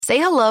Say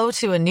hello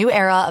to a new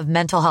era of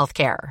mental health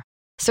care.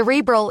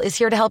 Cerebral is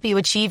here to help you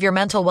achieve your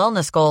mental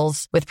wellness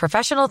goals with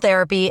professional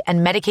therapy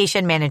and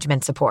medication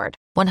management support.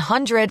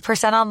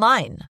 100%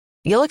 online.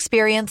 You'll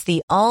experience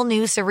the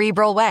all-new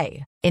Cerebral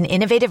Way, an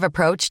innovative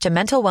approach to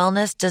mental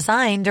wellness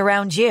designed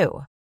around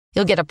you.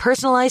 You'll get a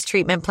personalized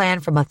treatment plan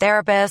from a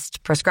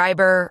therapist,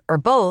 prescriber, or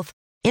both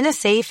in a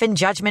safe and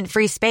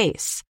judgment-free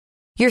space.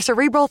 Your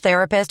Cerebral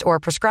therapist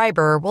or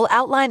prescriber will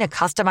outline a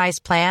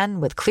customized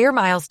plan with clear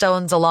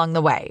milestones along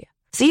the way,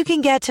 so you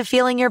can get to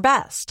feeling your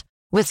best.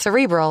 With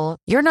Cerebral,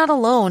 you're not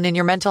alone in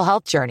your mental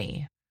health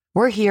journey.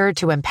 We're here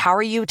to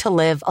empower you to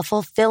live a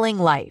fulfilling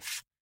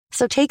life.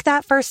 So take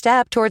that first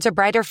step towards a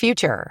brighter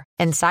future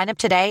and sign up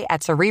today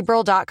at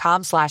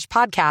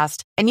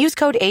Cerebral.com/podcast and use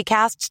code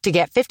ACAST to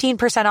get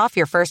 15% off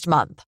your first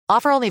month.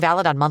 Offer only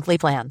valid on monthly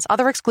plans.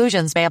 Other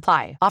exclusions may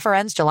apply. Offer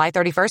ends July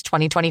 31st,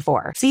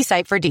 2024. See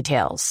site for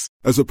details.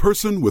 As a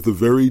person with a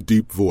very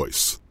deep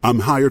voice, I'm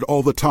hired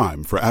all the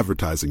time for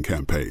advertising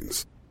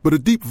campaigns. But a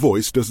deep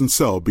voice doesn't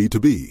sell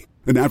B2B.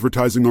 And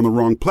advertising on the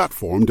wrong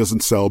platform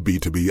doesn't sell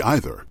B2B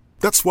either.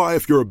 That's why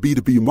if you're a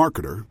B2B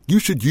marketer, you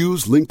should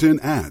use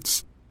LinkedIn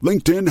ads.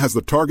 LinkedIn has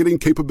the targeting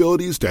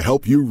capabilities to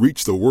help you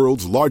reach the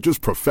world's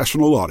largest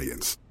professional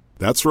audience.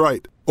 That's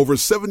right, over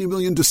 70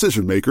 million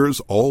decision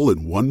makers all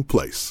in one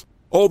place.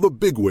 All the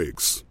big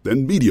wigs,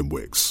 then medium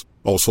wigs,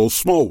 also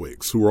small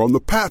wigs who are on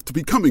the path to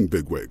becoming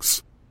big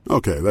wigs.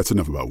 Okay, that's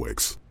enough about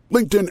wigs.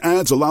 LinkedIn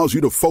ads allows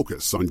you to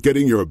focus on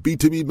getting your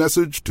B2B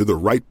message to the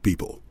right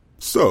people.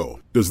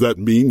 So, does that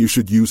mean you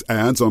should use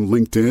ads on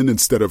LinkedIn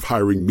instead of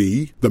hiring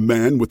me, the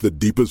man with the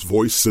deepest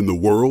voice in the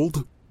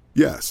world?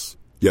 Yes.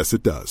 Yes,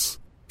 it does.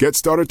 Get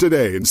started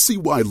today and see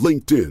why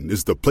LinkedIn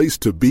is the place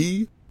to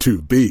be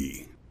to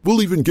be.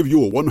 We'll even give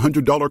you a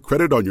 $100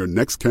 credit on your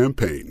next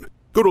campaign.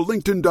 Go to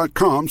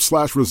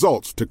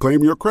linkedin.com/results to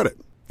claim your credit.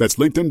 That's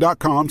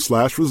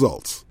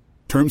linkedin.com/results.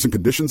 Terms and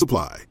conditions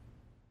apply.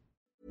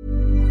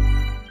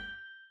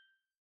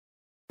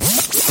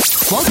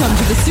 Welcome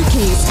to The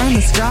Suitcase and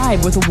The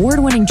Scribe with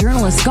award-winning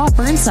journalist Scott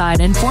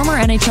Burnside and former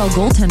NHL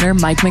goaltender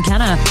Mike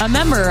McKenna, a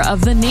member of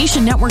the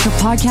Nation Network of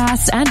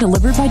podcasts and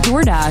delivered by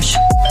DoorDash.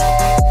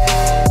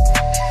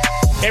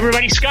 Hey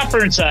everybody, Scott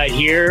Burnside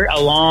here,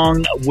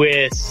 along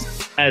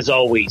with, as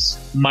always,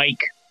 Mike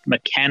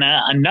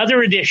McKenna.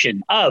 Another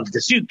edition of The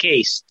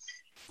Suitcase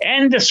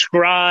and The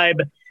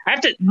Scribe.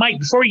 Mike,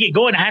 before we get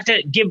going, I have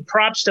to give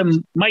props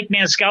to Mike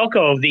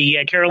Maniscalco of the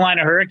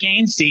Carolina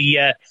Hurricanes,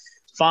 the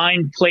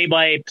fine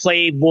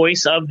play-by-play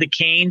voice of the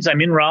Canes. I'm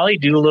in Raleigh,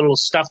 do a little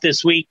stuff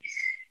this week.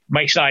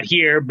 Mike's not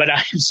here, but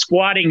I'm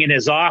squatting in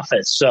his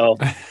office, so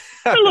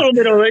a little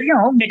bit of,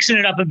 mixing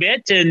it up a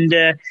bit. And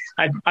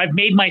I've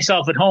made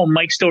myself at home.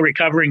 Mike's still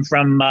recovering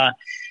from the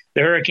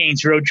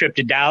Hurricanes road trip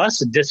to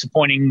Dallas, a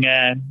disappointing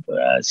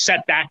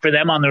setback for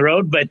them on the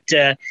road.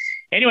 But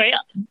anyway,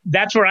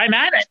 that's where I'm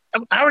at.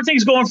 How are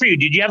things going for you?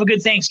 Did you have a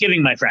good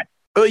Thanksgiving, my friend?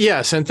 Oh,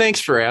 yes. And thanks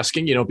for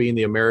asking, being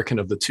the American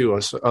of the two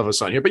of us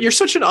on here. But you're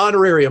such an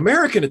honorary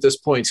American at this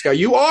point, Scott.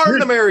 You are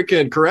an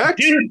American, correct?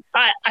 Dude,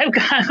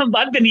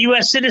 I've been a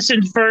U.S.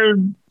 citizen for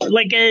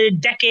like a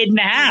decade and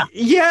a half.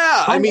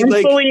 Yeah. I'm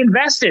fully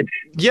invested.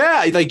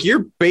 Yeah. Like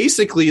you're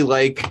basically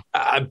like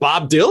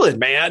Bob Dylan,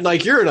 man.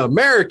 Like you're an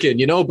American,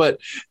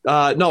 but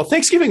no,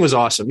 Thanksgiving was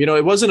awesome.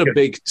 It wasn't a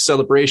big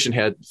celebration,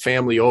 had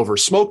family over,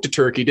 smoked a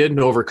turkey, didn't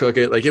overcook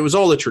it. Like it was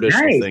all the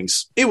traditional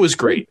things. It was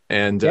great.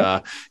 And,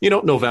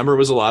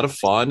 November was a lot of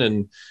fun.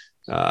 And,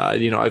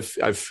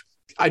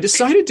 I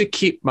decided to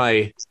keep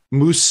my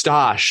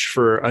moustache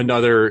for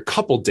another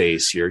couple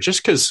days here,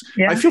 just because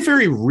I feel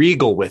very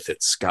regal with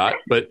it, Scott.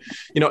 But,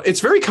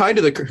 it's very kind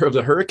of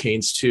the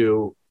Hurricanes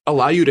to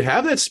allow you to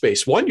have that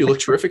space. One, you look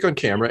terrific on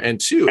camera.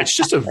 And two, it's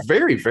just a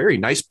very, very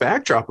nice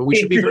backdrop. And we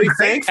should be very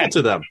thankful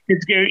to them.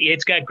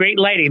 It's got great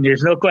lighting.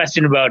 There's no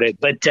question about it.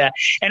 But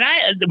when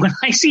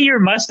I see your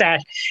mustache,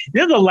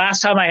 the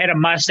last time I had a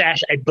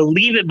mustache, I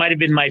believe it might have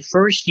been my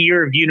first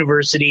year of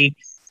university,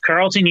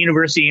 Carleton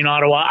University in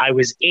Ottawa. I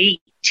was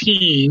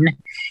 18.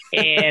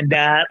 And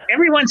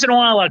every once in a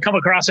while, I'll come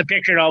across a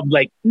picture and I'll be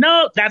like,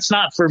 no, that's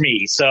not for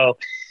me. So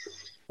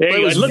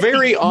it was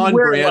very on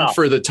brand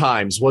for the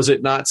times, was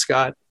it not,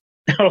 Scott?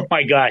 Oh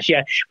my gosh,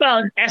 yeah.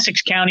 Well,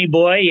 Essex County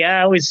boy,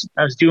 yeah. I was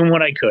doing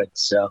what I could.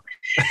 So,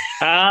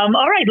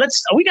 all right,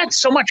 we got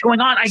so much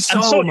going on. I'm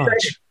so much.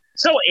 Excited.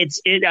 So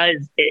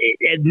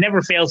it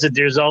never fails that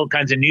there's all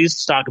kinds of news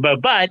to talk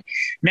about. But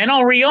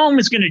Manon Rhéaume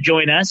is going to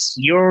join us.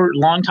 Your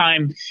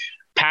longtime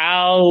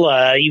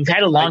pal. You've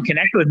had a long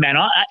connection with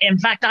Manon. In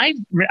fact, I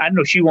don't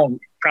know. She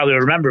won't probably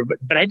remember,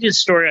 but I did a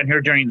story on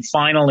her during the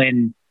final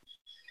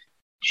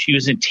she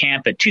was in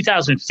Tampa,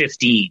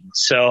 2015.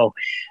 So,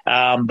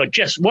 but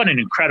just what an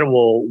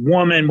incredible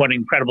woman, what an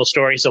incredible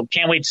story. So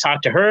can't wait to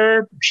talk to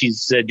her.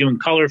 She's doing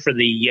color for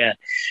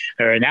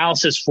her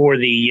analysis for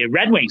the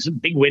Red Wings.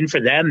 Big win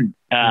for them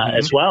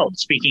as well.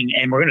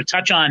 And we're going to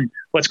touch on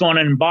what's going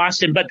on in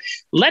Boston. But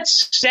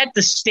let's set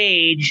the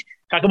stage,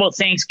 talk about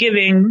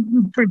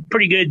Thanksgiving,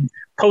 pretty good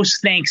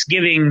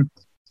post-Thanksgiving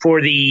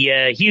for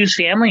the Hughes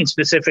family, and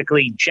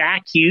specifically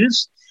Jack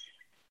Hughes.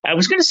 I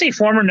was going to say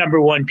former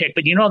number one pick,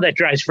 but that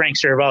drives Frank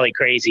Saravalli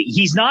crazy.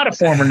 He's not a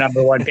former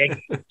number one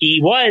pick.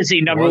 He was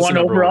a number one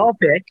overall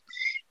pick,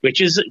 which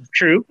is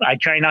true. I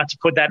try not to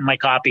put that in my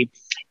copy.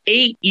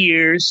 8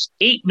 years,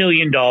 $8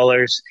 million.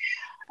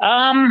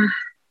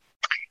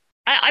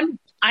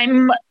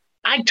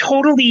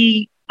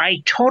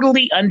 I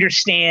totally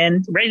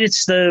understand, right?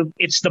 It's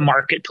the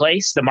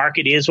marketplace. The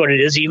market is what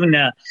it is, even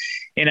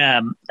in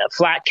a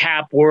flat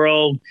cap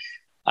world.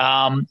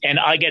 And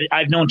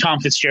I've known Tom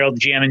Fitzgerald, the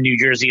GM in New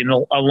Jersey, in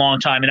a long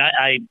time. And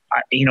I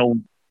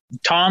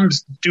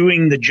Tom's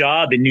doing the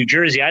job in New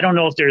Jersey. I don't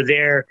know if they're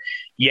there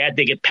yet.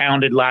 They get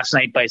pounded last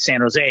night by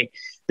San Jose.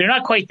 They're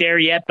not quite there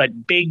yet,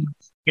 but big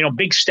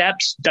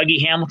steps.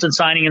 Dougie Hamilton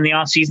signing in the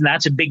offseason,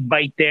 that's a big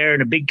bite there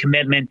and a big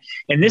commitment.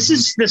 And this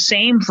is the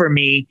same for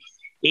me.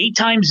 8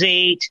 times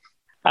 8.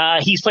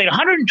 He's played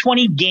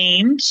 120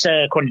 games,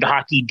 according to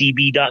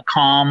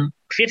HockeyDB.com,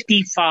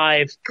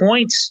 55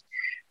 points.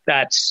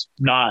 That's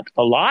not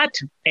a lot.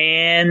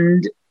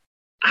 And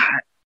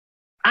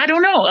I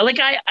don't know. Like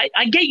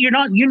I get you're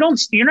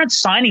not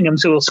signing him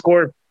so he'll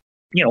score,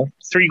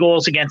 3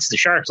 goals against the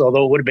Sharks,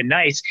 although it would have been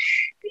nice.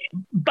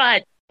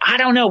 But I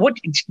don't know.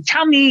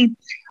 Tell me,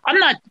 I'm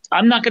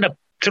not going to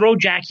throw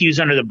Jack Hughes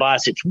under the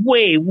bus. It's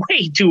way,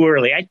 way too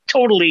early. I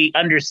totally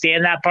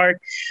understand that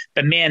part.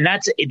 But man,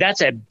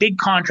 that's a big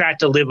contract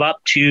to live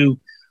up to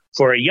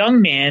for a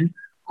young man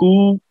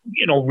who,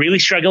 really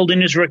struggled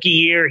in his rookie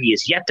year. He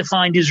has yet to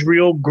find his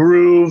real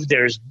groove.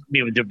 There've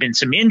been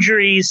some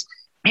injuries.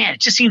 Man,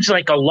 it just seems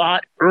like a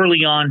lot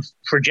early on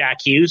for Jack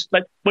Hughes.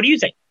 But what do you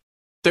think?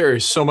 There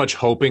is so much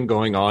hoping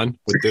going on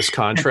with this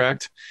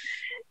contract.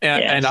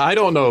 And I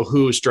don't know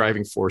who's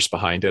driving force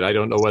behind it. I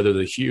don't know whether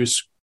the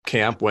Hughes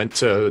camp went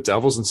to the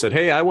Devils and said,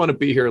 hey, I want to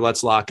be here.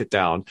 Let's lock it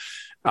down.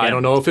 Yeah. I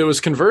don't know if it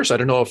was converse. I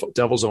don't know if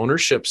Devils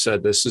ownership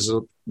said this is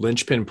a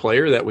linchpin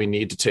player that we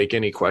need to take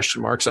any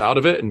question marks out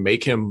of it and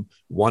make him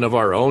one of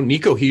our own.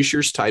 Nico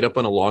Hischier's tied up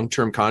on a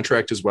long-term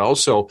contract as well.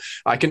 So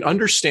I can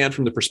understand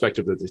from the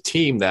perspective of the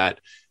team that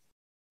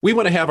we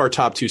want to have our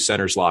top 2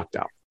 centers locked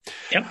down.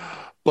 Yep.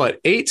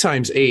 But 8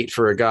 times 8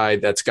 for a guy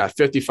that's got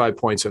 55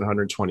 points in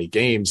 120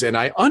 games. And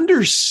I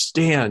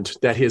understand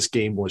that his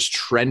game was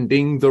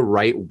trending the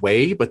right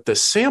way, but the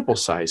sample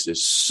size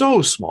is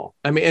so small.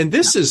 I mean, and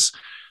this is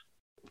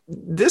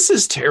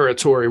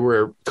territory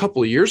where a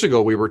couple of years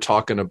ago we were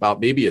talking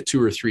about maybe a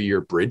 2 or 3 year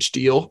bridge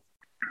deal,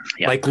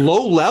 like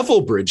low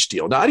level bridge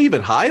deal, not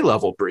even high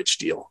level bridge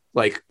deal,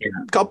 like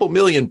a couple $1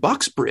 million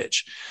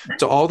bridge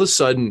to all of a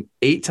sudden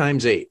 8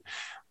 times 8.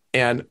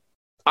 And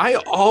I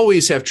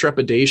always have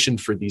trepidation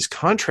for these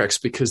contracts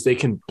because they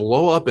can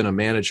blow up in a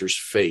manager's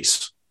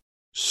face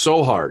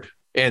so hard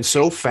and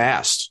so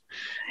fast.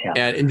 Yeah.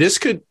 And this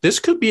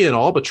could be an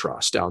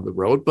albatross down the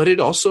road, but it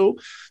also,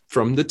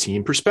 from the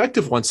team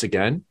perspective, once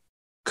again,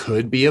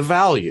 could be a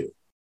value.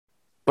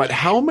 But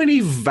how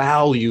many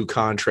value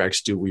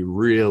contracts do we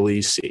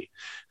really see?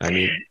 I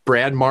mean,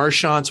 Brad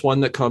Marchand's one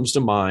that comes to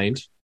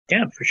mind.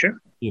 Yeah, for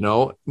sure.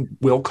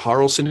 Will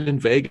Carlson in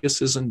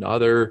Vegas is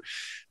another.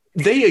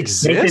 They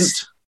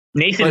exist.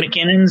 Nathan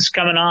McKinnon's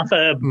coming off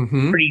a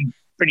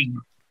pretty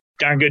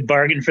darn good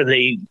bargain for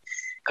the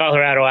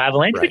Colorado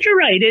Avalanche. Right. But you're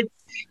right.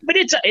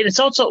 It's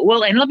also,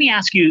 well, and let me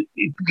ask you,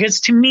 because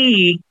to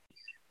me,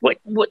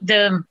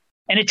 and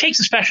it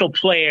takes a special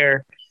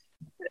player.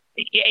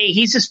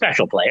 He's a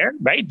special player,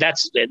 right?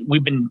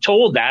 We've been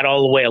told that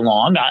all the way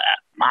along.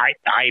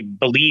 I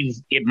believe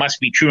it must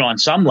be true on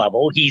some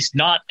level. He's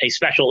not a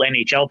special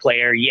NHL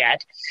player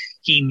yet.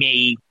 He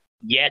may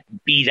yet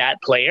be that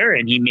player,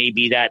 and he may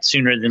be that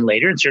sooner than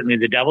later, and certainly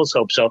the Devils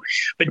hope so.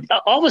 But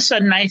all of a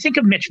sudden, I think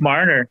of Mitch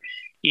Marner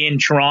in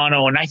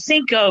Toronto, and I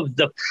think of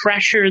the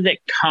pressure that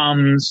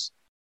comes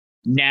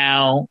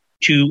now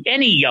to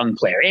any young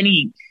player,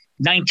 any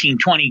 19,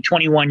 20,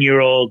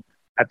 21-year-old.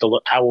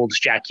 How old is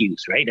Jack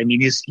Hughes, right? I mean,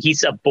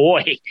 he's a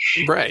boy.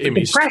 Right. I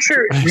mean, he's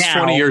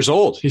 20 years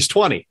old. He's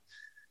 20.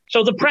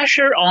 So the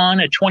pressure on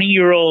a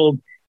 20-year-old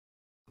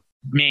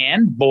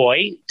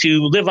boy,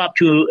 to live up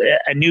to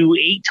a new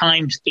 8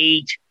 times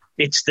 8,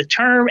 it's the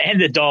term and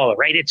the dollar,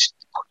 right?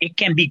 It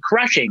can be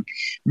crushing.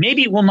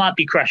 Maybe it will not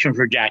be crushing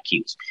for Jack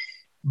Hughes,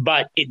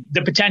 but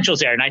the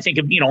potential's there. And I think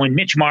of, in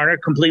Mitch Marner,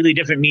 completely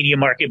different media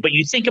market, but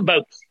you think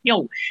about,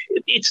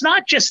 it's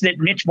not just that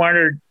Mitch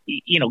Marner,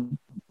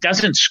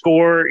 doesn't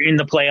score in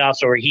the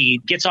playoffs or he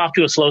gets off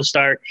to a slow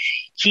start.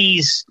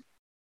 He's,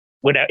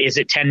 is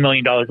it $10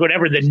 million,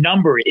 whatever the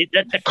number,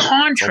 the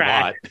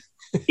contract,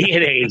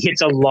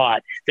 it's a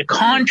lot. The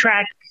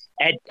contract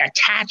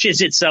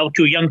attaches itself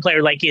to a young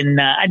player like in,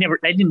 I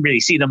didn't really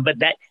see them, but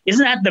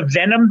isn't that the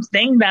Venom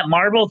thing, that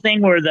Marvel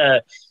thing where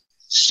the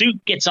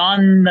suit gets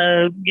on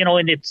the,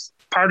 and it's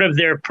part of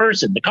their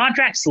person. The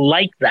contract's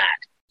like that.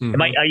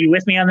 Mm-hmm. Are you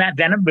with me on that,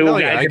 Venom?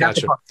 I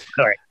got you. All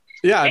right.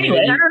 Yeah. Anyway,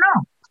 I don't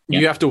know.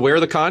 You have to wear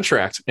the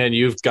contract and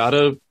you've got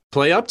to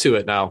play up to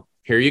it now.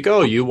 Here you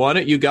go. You want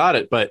it, you got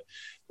it. But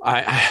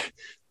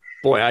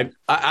Boy,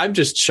 I'm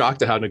just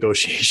shocked at how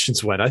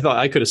negotiations went. I thought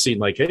I could have seen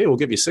like, hey, we'll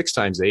give you 6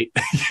 times 8.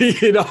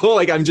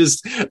 Like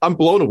I'm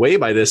blown away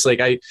by this. Like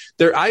I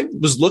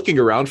was looking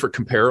around for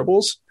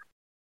comparables,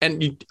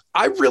 and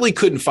I really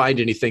couldn't find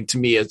anything to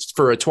me as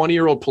for a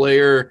 20-year-old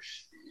player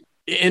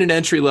in an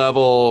entry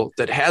level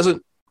that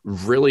hasn't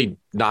really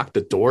knocked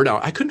the door down.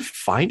 I couldn't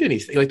find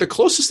anything. Like the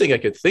closest thing I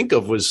could think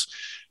of was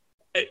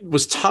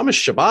Thomas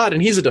Chabot,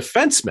 and he's a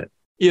defenseman,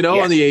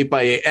 on the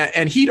 8x8,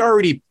 and he'd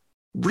already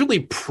really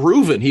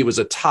proven he was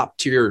a top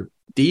tier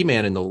D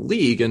man in the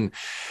league. And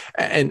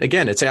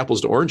again, it's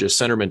apples to oranges,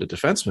 centerman to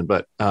defenseman,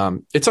 but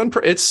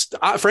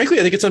frankly,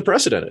 I think it's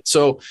unprecedented.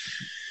 So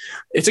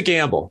it's a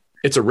gamble.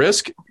 It's a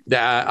risk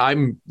that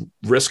I'm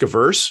risk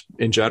averse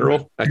in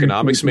general,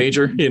 economics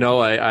major,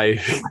 I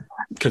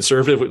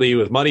conservatively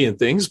with money and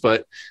things,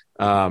 but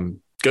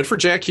good for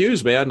Jack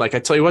Hughes, man. Like I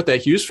tell you what,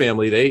 that Hughes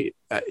family,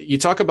 you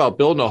talk about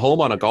building a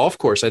home on a golf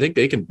course. I think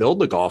they can build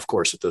the golf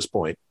course at this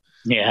point.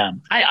 Yeah,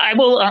 I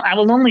will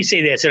only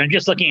say this, and I'm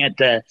just looking at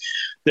the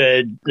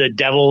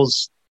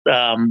Devils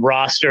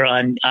roster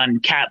on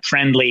Cap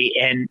Friendly,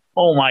 and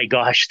oh my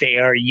gosh, they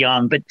are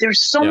young, but there's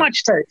so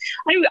much to.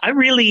 I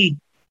really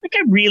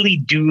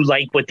do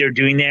like what they're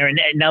doing there, and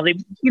now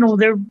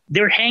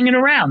they're hanging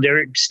around.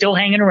 They're still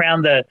hanging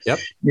around the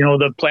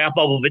the playoff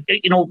bubble. But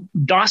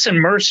Dawson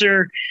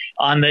Mercer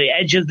on the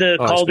edge of the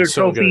Calder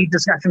Trophy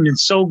discussion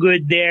is so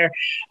good there.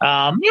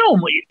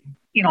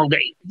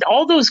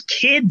 All those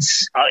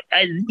kids,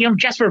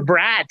 Jesper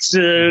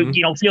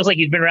Bratz, feels like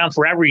he's been around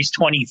forever. He's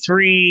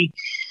 23.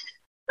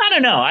 I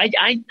don't know.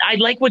 I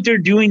like what they're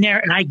doing there,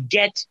 and I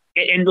get.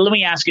 And let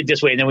me ask it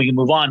this way, and then we can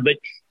move on. But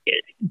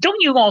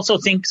don't you also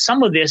think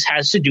some of this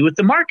has to do with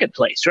the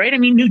marketplace, right? I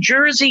mean, New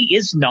Jersey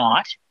it's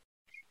not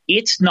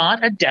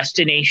a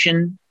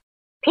destination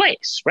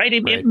place, right?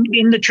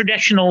 In the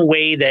traditional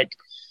way that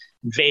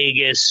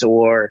Vegas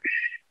or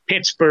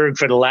Pittsburgh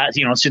for the last,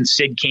 since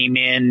Sid came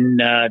in,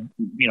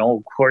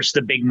 of course,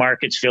 the big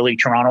markets, Philly,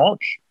 Toronto,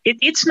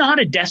 it's not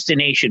a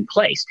destination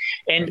place.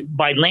 And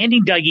by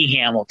landing Dougie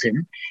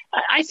Hamilton,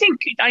 I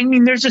think,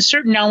 there's a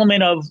certain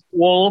element of,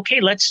 well,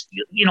 okay, let's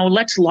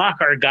lock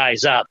our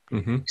guys up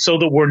so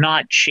that we're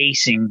not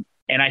chasing.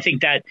 And I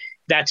think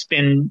that's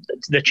been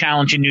the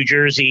challenge in New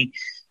Jersey,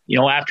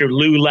 after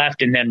Lou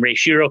left and then Ray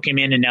Shero came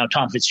in and now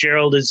Tom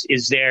Fitzgerald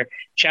is there.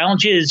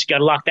 Challenge is got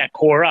to lock that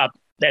core up,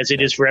 as it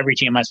is for every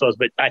team, I suppose.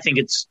 But I think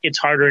it's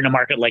harder in a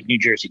market like New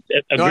Jersey.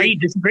 Agree?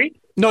 Disagree?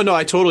 No,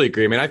 I totally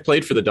agree. I mean, I've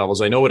played for the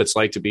Devils. I know what it's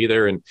like to be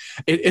there. And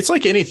it's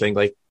like anything.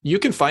 Like you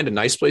can find a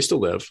nice place to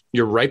live.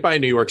 You're right by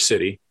New York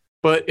City,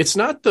 but it's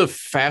not the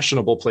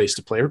fashionable place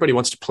to play. Everybody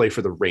wants to play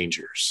for the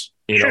Rangers,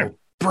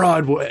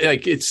 Broadway,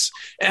 like it's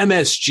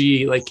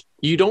MSG. Like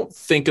you don't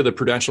think of the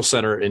Prudential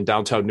Center in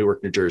downtown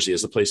Newark, New Jersey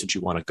as the place that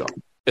you want to go,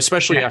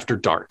 especially after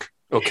dark.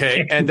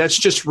 Okay. And that's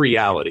just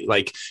reality.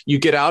 Like you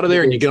get out of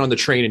there and you get on the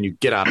train and you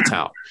get out of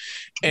town.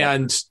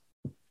 And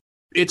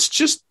it's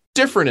just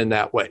different in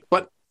that way.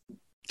 But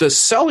the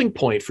selling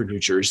point for New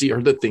Jersey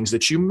are the things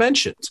that you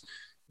mentioned.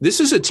 This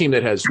is a team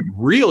that has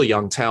real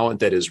young talent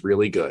that is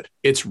really good.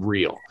 It's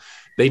real.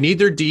 They need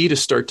their D to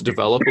start to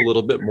develop a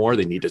little bit more.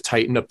 They need to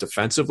tighten up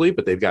defensively,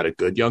 but they've got a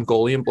good young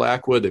goalie in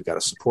Blackwood. They've got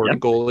a supporting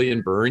goalie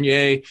in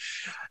Bernier.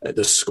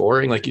 The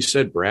scoring, like you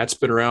said, Brat's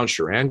been around,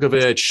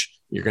 Sharangovich.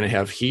 You're going to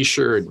have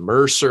Heischer and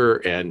Mercer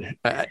and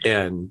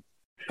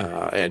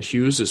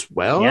Hughes as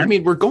well. Yeah. I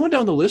mean, we're going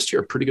down the list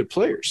here of pretty good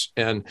players,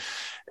 and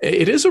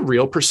it is a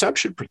real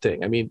perception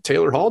thing. I mean,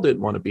 Taylor Hall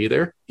didn't want to be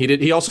there.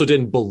 He also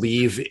didn't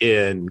believe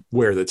in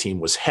where the team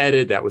was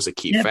headed. That was a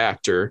key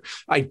factor.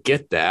 I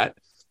get that,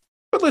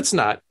 but let's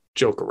not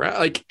joke around.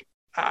 Like,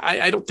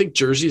 I don't think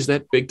Jersey is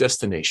that big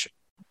destination.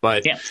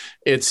 But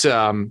it's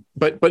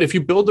but if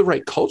you build the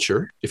right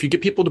culture, if you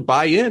get people to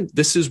buy in,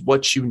 this is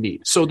what you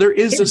need. So there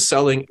is a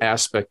selling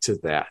aspect to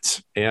that.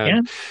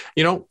 And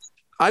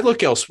I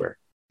look elsewhere.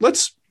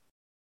 Let's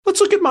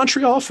look at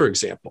Montreal, for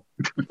example.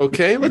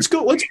 Okay, let's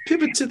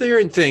pivot to there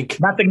and think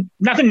nothing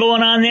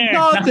going on there.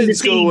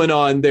 Nothing's going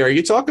on there.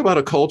 You talk about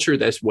a culture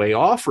that's way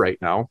off right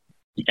now.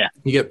 Yeah.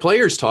 You get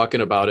players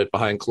talking about it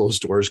behind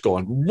closed doors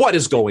going, what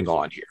is going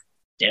on here?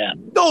 Yeah.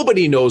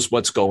 Nobody knows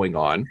what's going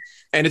on.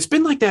 And it's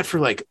been like that for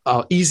like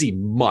an easy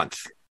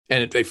month.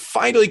 And they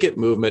finally get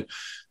movement.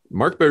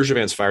 Mark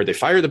Bergevin's fired. They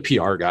fire the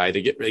PR guy.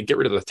 They get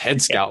rid of the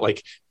head scout.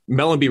 Like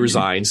Mellenby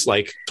resigns,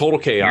 like total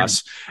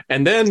chaos. Yeah.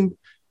 And then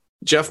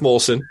Jeff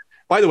Molson,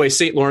 by the way,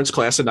 St. Lawrence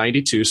class of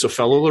 92, so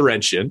fellow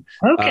Laurentian,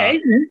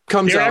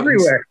 comes They're out.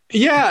 Everywhere.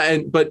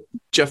 But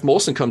Jeff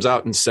Molson comes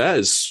out and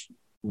says,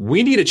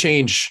 we need to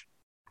change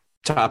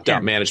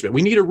top-down management.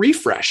 We need a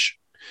refresh.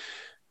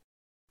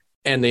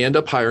 And they end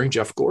up hiring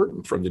Jeff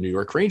Gordon from the New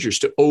York Rangers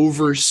to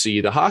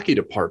oversee the hockey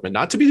department,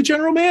 not to be the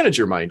general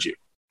manager, mind you.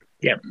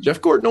 Yeah.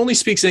 Jeff Gordon only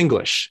speaks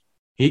English.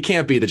 He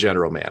can't be the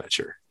general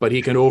manager, but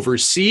he can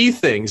oversee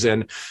things.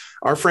 And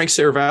our Frank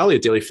Saravalli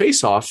at Daily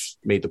Faceoff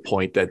made the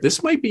point that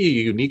this might be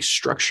a unique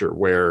structure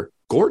where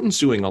Gordon's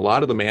doing a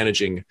lot of the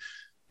managing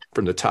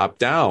from the top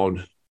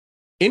down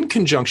in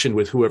conjunction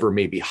with whoever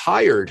may be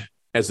hired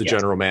as the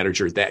general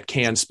manager that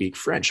can speak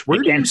French.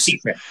 Where do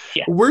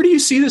you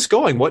see this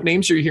going? What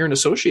names are you hearing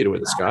associated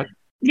with it, Scott?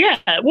 Yeah,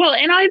 well,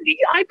 and I've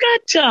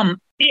got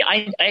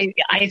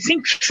I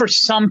think for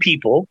some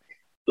people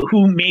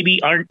who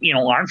maybe aren't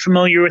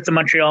familiar with the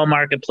Montreal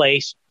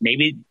marketplace,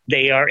 maybe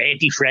they are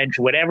anti-French,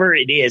 whatever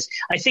it is.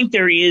 I think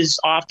there is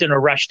often a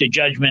rush to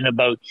judgment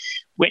about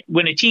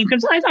when a team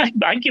comes.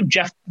 I give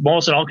Jeff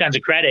Molson all kinds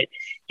of credit.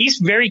 He's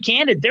very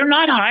candid. They're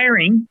not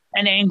hiring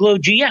an Anglo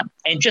GM,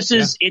 and just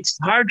as it's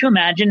hard to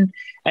imagine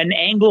an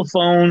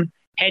Anglophone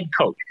head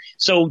coach.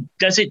 So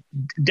does it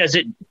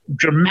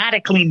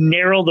dramatically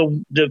narrow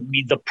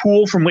the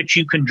pool from which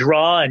you can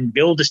draw and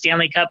build a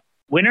Stanley Cup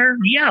winner?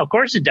 Yeah, of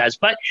course it does.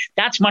 But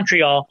that's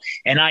Montreal,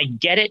 and I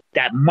get it.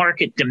 That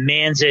market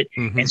demands it,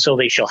 and so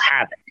they shall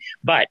have it.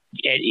 But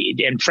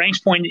and Frank's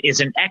point is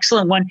an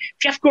excellent one.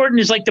 Jeff Gordon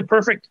is like the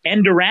perfect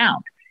end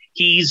around.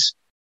 He's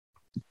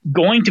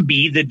going to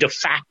be the de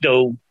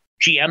facto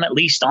GM, at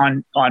least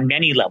on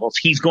many levels.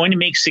 He's going to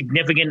make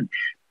significant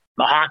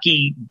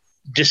hockey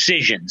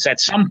decisions at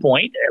some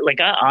point.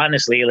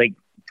 Honestly,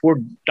 poor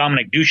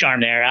Dominic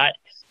Ducharme there.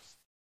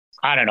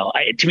 I don't know.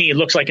 To me, it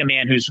looks like a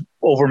man who's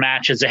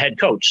overmatched as a head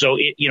coach. So,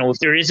 if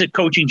there is a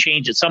coaching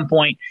change at some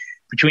point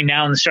between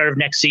now and the start of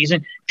next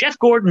season, Jeff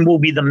Gordon will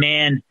be the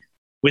man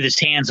with his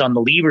hands on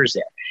the levers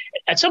there.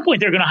 At some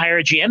point, they're going to hire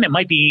a GM. It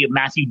might be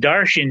Matthew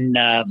Darche in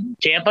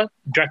Tampa,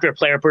 director of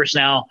player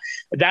personnel.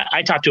 That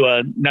I talked to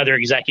another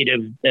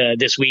executive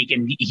this week,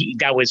 and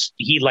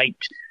he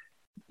liked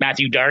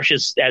Matthew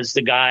Darche as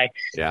the guy.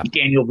 Yeah.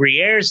 Daniel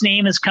Briere's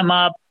name has come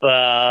up.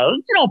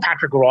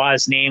 Patrick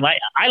Roy's name.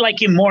 I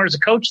like him more as a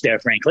coach there,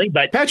 frankly.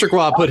 But Patrick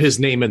Roy put his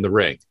name in the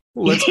ring.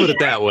 Let's put it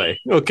that way.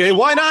 Okay,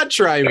 why not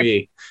try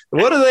me?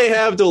 What do they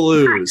have to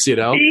lose?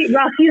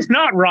 He's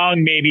not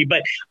wrong, maybe,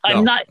 but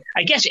I'm not.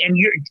 I guess,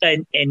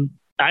 and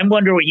I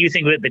wonder what you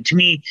think of it. But to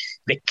me,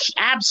 the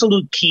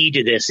absolute key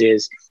to this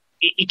is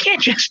it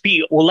can't just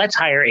be, well, let's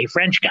hire a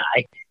French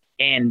guy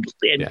and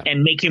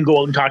make him go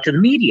out and talk to the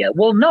media.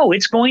 Well, no,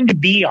 it's going to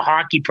be a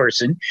hockey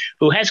person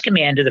who has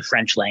command of the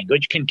French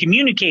language, can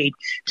communicate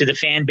to the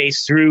fan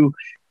base through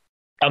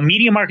a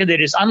media market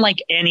that is unlike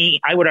any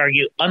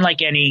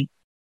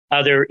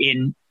other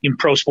in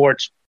pro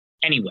sports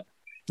anywhere.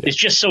 Yeah. It's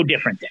just so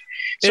different there.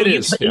 So you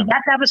have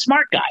to have a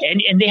smart guy,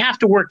 and they have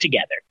to work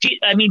together. Do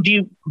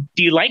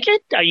you like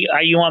it?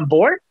 Are you on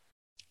board?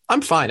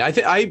 I'm fine.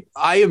 I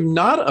am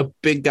not a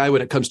big guy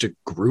when it comes to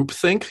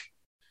groupthink,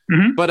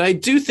 but I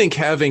do think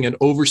having an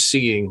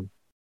overseeing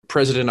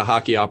president of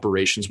hockey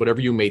operations, whatever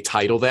you may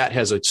title that,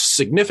 has a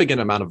significant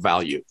amount of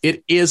value.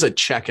 It is a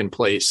check in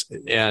place,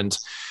 and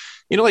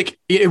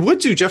it would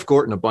do Jeff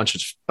Gordon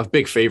a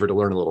big favor to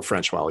learn a little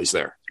French while he's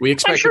there. We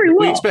expect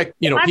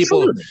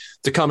people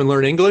to come and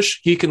learn English.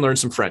 He can learn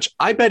some French.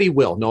 I bet he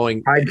will,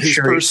 knowing his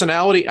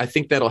personality. I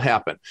think that'll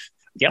happen.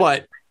 Yep.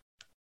 But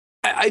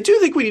I do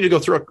think we need to go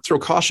throw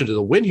caution to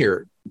the wind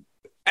here,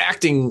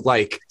 acting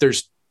like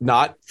there's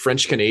not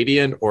French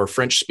Canadian or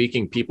French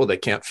speaking people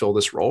that can't fill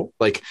this role.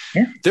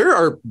 There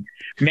are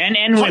men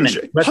and women,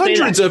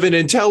 hundreds of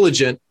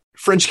intelligent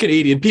French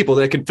Canadian people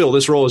that can fill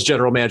this role as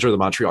general manager of the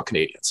Montreal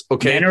Canadiens.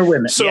 Okay. Men or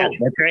women. So, yeah,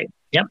 that's right.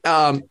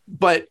 Yep.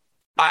 But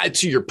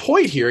to your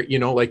point here,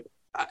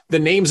 the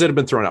names that have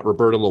been thrown out,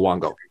 Roberto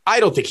Luongo, I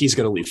don't think he's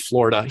going to leave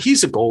Florida.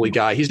 He's a goalie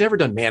guy. He's never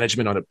done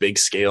management on a big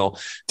scale.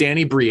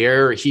 Danny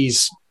Briere,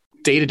 he's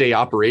day-to-day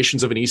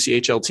operations of an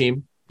ECHL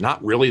team,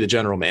 not really the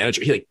general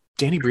manager.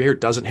 Danny Briere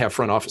doesn't have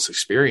front office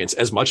experience.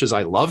 As much as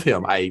I love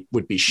him, I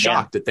would be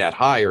shocked at that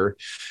hire.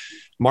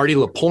 Marty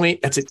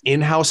Lapointe, that's an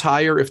in-house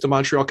hire if the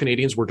Montreal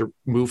Canadiens were to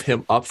move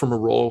him up from a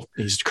role.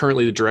 He's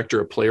currently the director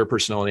of player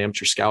personnel and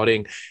amateur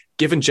scouting.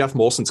 Given Jeff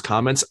Molson's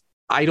comments,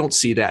 I don't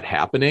see that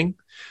happening.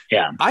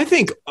 Yeah.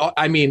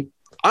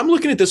 I'm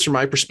looking at this from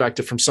my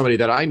perspective, from somebody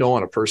that I know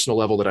on a personal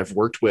level that I've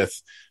worked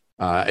with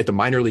at the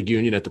minor league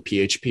union at the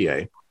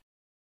PHPA.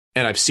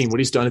 And I've seen what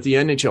he's done at the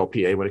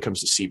NHLPA when it comes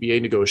to CBA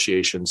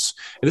negotiations.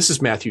 And this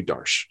is Matthew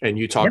Darche. And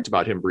you talked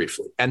about him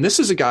briefly. And this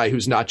is a guy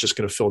who's not just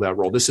going to fill that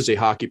role. This is a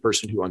hockey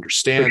person who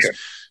understands,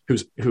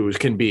 who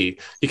can be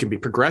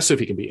progressive.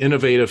 He can be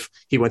innovative.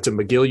 He went to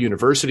McGill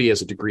University,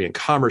 has a degree in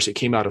commerce. He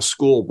came out of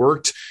school,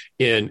 worked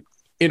in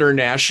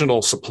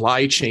international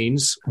supply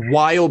chains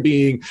while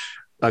being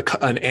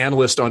an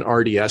analyst on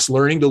RDS,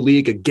 learning the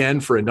league again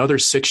for another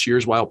 6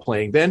 years while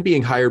playing, then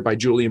being hired by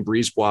Julien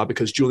Brisebois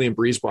because Julien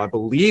Brisebois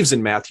believes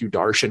in Matthew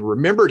Darche and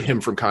remembered him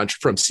from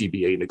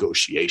CBA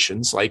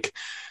negotiations.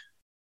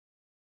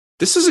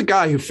 This is a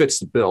guy who fits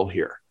the bill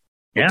here.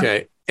 Yeah.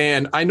 Okay.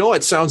 And I know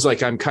it sounds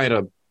like I'm kind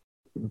of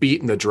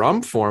beating the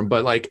drum for him,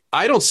 but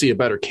I don't see a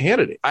better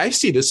candidate. I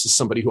see this as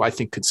somebody who I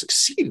think could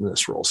succeed in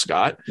this role,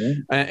 Scott. Yeah.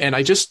 And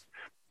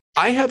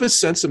I have a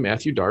sense of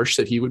Matthew Darche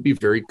that he would be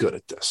very good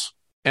at this.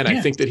 And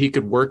I think that he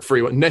could work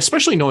very well,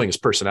 especially knowing his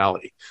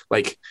personality.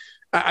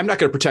 I'm not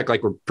going to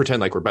pretend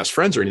like we're best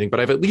friends or anything,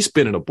 but I've at least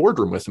been in a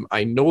boardroom with him.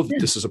 I know that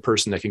this is a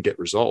person that can get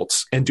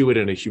results and do it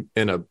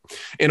in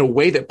a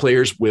way that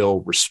players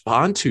will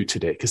respond to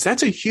today. Because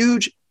that's a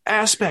huge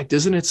aspect,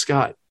 isn't it,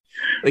 Scott?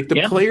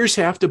 The players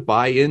have to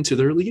buy into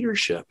their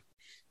leadership.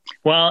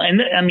 Well,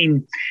 and I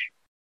mean,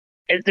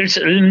 there's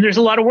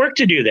a lot of work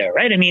to do there,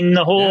 right? I mean,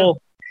 the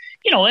whole,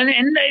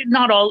 and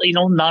not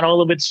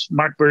all of it's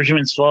Mark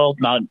Bergevin's fault,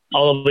 not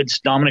all of it's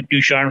Dominic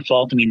Ducharme's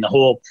fault. I mean, the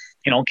whole,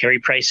 Carey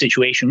Price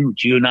situation,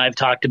 which you and I have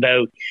talked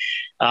about,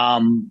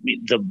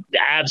 the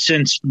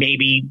absence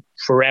maybe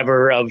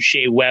forever of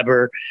Shea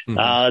Weber,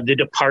 the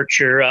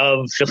departure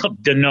of Philip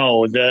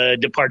Deneau, the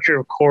departure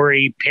of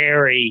Corey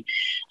Perry,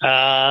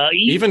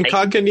 even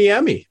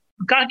Kotkaniemi.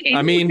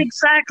 I mean,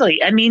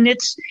 exactly. I mean,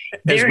 it's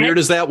as weird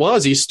as that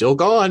was. He's still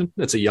gone.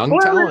 It's a young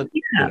talent,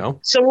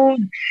 So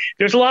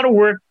there's a lot of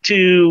work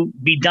to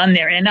be done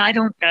there. And I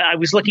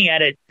was looking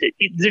at it.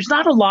 There's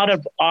not a lot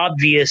of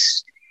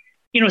obvious.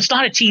 It's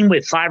not a team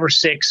with 5 or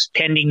 6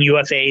 pending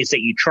UFAs that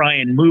you try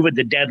and move at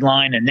the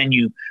deadline and then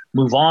you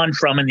move on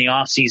from in the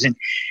offseason.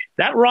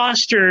 That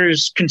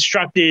roster's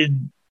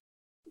constructed.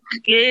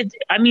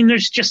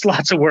 There's just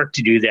lots of work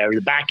to do there. The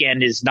back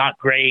end is not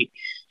great.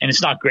 And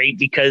it's not great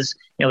because,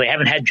 they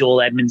haven't had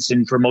Joel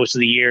Edmondson for most of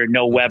the year,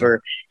 no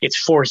Weber. It's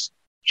forced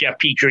Jeff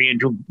Petrie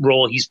into a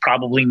role he's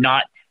probably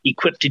not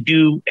equipped to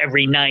do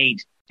every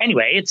night.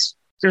 Anyway,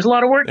 there's a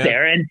lot of work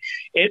there. And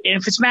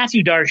if it's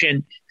Matthew Darche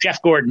and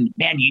Jeff Gordon,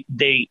 man,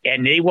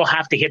 they will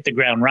have to hit the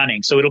ground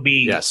running. So it'll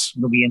be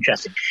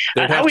interesting.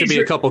 There'd have to be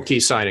a couple key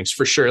signings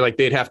for sure. Like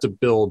they'd have to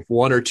build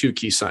 1 or 2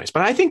 key signings,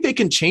 but I think they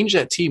can change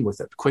that team with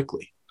it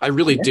quickly. I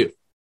really do.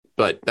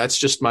 But that's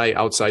just my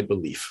outside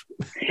belief.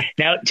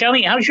 Now, tell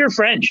me, how's your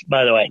French,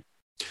 by the way?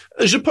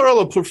 Je parle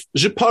un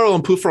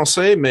peu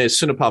français, mais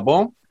ce n'est pas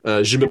bon.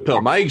 Je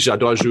m'appelle Mike,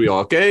 j'adore jouer au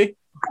hockey.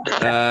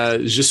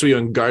 Je suis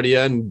un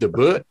gardien de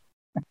but.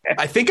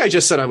 I think I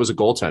just said I was a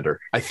goaltender.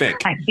 I think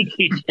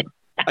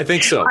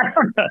so. I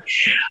don't know.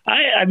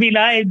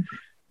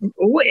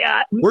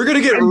 We're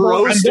going to get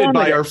roasted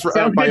by our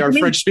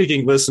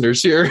French-speaking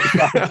listeners here.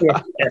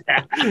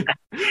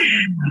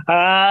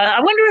 I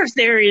wonder if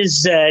there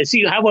is. How's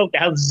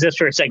this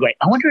for a segue?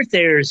 I wonder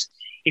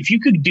if you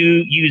could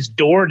use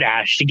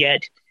DoorDash to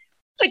get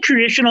like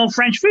traditional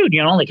French food.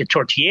 Like a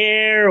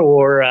tourtière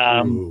or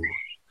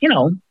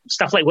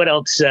stuff like what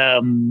else?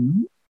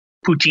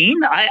 Poutine.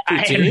 I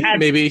haven't had,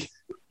 maybe.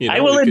 I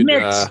will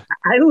admit,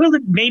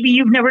 maybe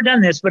you've never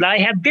done this, but I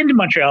have been to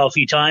Montreal a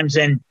few times,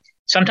 and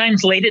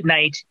sometimes late at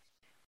night,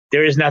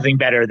 there is nothing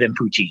better than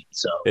poutine.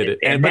 So, but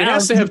it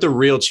has to have the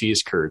real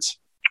cheese curds.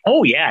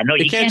 Oh yeah, no,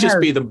 you can't just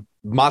be the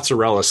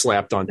mozzarella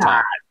slapped on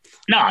top.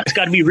 No, it's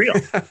got to be real.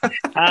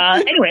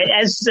 Anyway,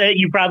 as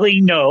you probably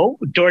know,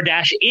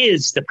 DoorDash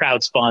is the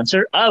proud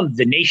sponsor of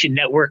the Nation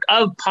Network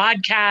of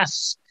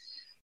podcasts,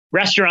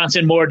 restaurants,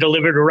 and more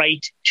delivered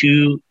right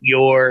to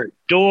your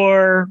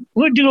door.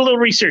 We'll do a little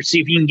research, see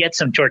if you can get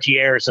some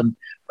tortilla or some.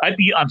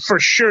 I'm for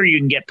sure you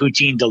can get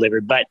poutine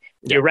delivered, but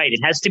you're right.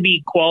 It has to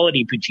be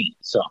quality poutine.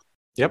 So.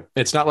 Yep.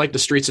 It's not like the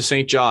streets of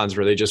St. John's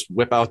where they just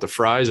whip out the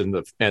fries and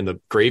the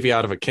gravy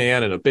out of a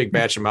can and a big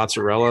batch of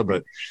mozzarella.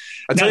 But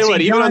I tell you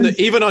what,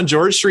 even on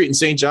George Street in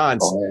St.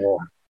 John's,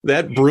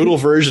 that brutal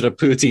version of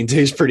poutine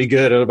tastes pretty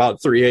good at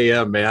about 3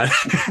 a.m., man.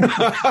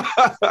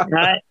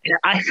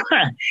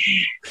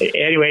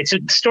 Anyway, it's a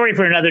story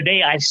for another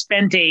day. I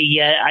spent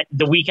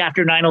the week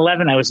after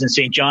 9/11, I was in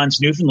St.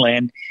 John's,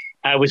 Newfoundland.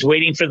 I was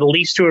waiting for the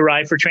Leafs to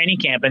arrive for training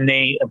camp, and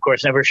they, of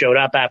course, never showed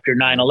up after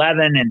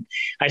 9/11. And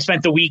I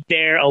spent the week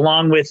there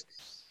along with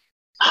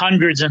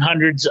hundreds and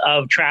hundreds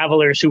of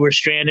travelers who were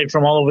stranded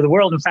from all over the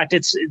world. In fact,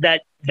 it's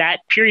that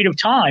period of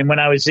time when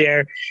I was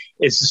there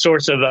is the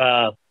source of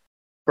a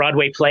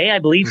Broadway play, I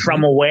believe,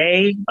 From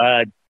Away.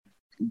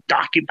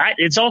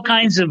 It's all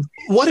kinds of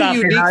what stuff. A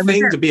unique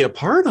thing to be a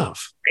part of.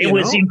 It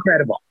was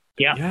incredible.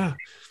 Yeah.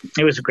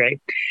 It was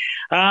great.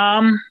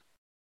 All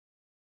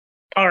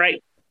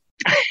right.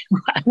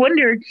 I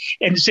wonder,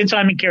 and since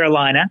I'm in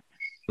Carolina,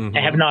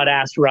 I have not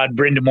asked Rod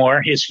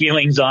Brindamore his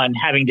feelings on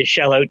having to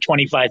shell out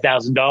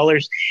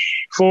 $25,000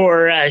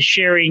 for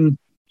sharing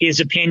his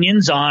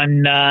opinions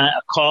on a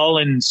call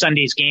in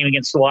Sunday's game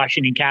against the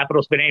Washington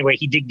Capitals. But anyway,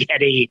 he did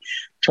get a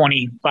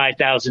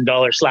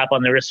 $25,000 slap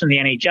on the wrist from the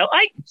NHL.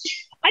 I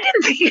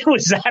didn't think it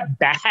was that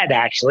bad,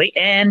 actually.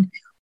 And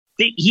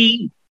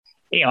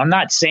I'm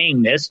not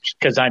saying this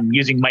because I'm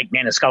using Mike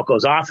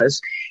Maniscalco's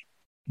office.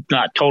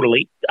 Not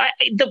totally.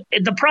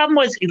 The problem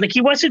was like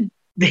he wasn't.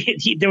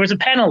 There was a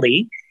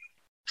penalty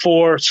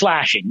for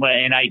slashing,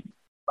 and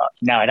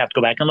now I'd have to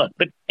go back and look.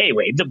 But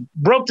anyway,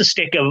 broke the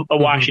stick of a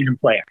Washington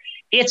player.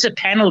 It's a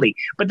penalty,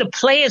 but the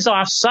play is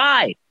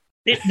offside.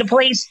 The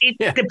play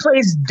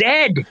is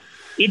dead.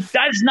 It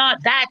does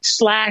not. That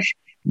slash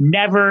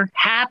never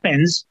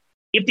happens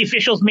if the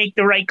officials make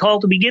the right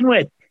call to begin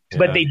with,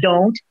 but they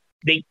don't.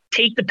 They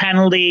take the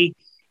penalty.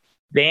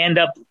 They end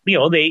up,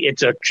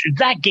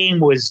 that game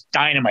was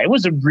dynamite. It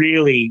was a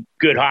really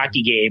good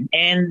hockey game,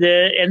 and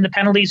the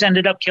penalties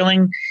ended up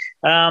killing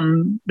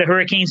the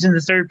Hurricanes in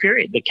the third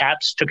period. The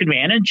Caps took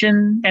advantage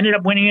and ended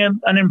up winning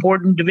an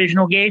important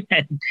divisional game.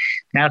 And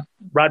now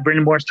Rod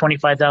Brindamore's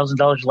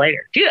 $25,000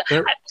 later.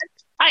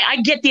 I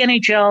get the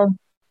NHL.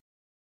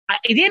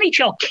 The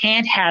NHL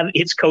can't have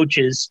its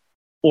coaches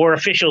or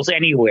officials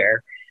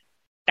anywhere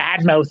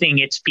bad-mouthing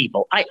its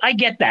people. I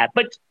get that,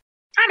 but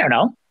I don't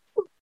know.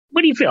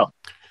 What do you feel?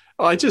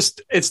 Well,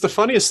 it's the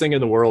funniest thing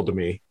in the world to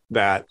me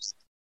that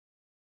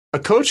a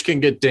coach can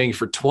get dinged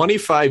for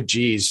 25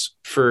 G's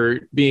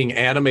for being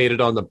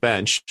animated on the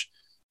bench,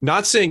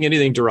 not saying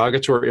anything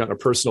derogatory on a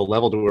personal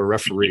level to a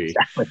referee.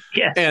 Exactly.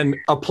 Yeah. And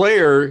a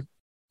player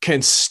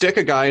can stick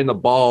a guy in the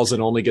balls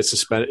and only get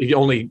suspended. You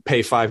only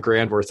pay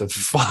 $5,000 worth of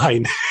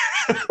fine.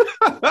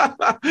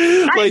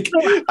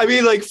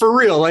 Like for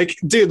real, like,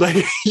 dude,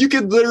 like you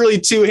could literally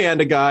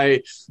two-hand a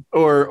guy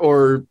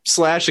or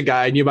slash a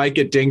guy and you might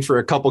get dinged for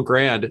a couple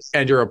grand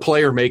and you're a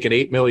player making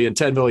 8 million,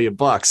 10 million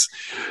bucks.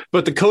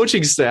 But the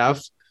coaching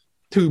staff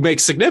who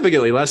makes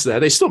significantly less than that,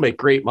 they still make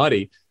great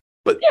money.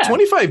 But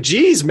 25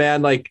 G's,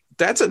 man, like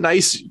that's a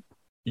nice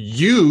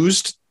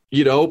used,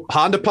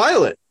 Honda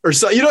Pilot or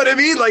so, you know what I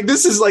mean? Like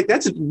this is like,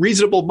 that's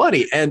reasonable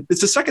money. And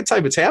it's the second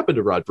time it's happened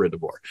to Rod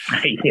Brind'Amour.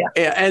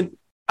 Yeah. And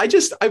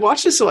I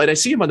watched this and I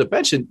see him on the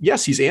bench and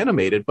yes, he's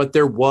animated, but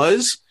there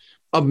was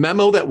a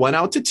memo that went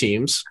out to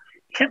teams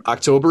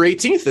October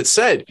 18th that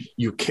said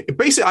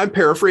basically, I'm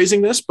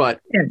paraphrasing this, but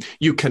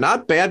you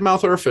cannot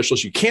badmouth our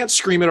officials. You can't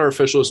scream at our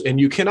officials and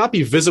you cannot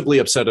be visibly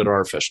upset at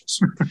our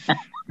officials.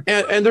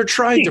 and they're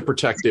trying to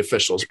protect the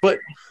officials, but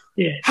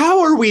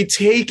how are we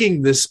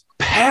taking this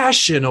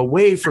passion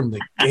away from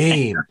the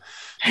game?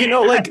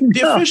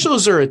 The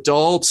officials are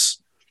adults.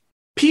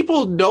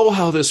 People know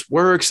how this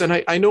works.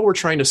 And I know we're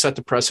trying to set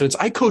the precedence.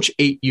 I coach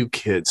 8U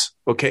kids.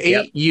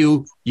 Okay.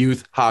 8U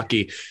youth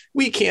hockey.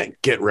 We can't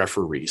get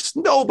referees.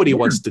 Nobody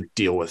wants to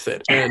deal with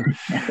it.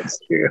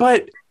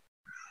 But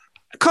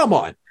come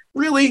on,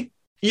 really?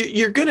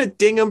 You're going to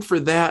ding them for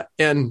that.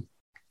 And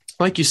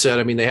like you said,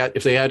 I mean,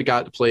 if they had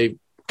got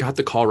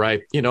the call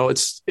right,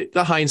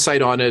 the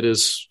hindsight on it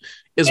is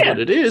what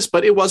it is,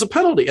 but it was a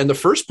penalty. And the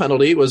first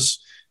penalty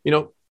was,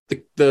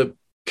 the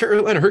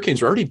Carolina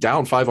Hurricanes were already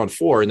down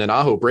 5-on-4 and then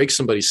Aho breaks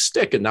somebody's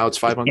stick and now it's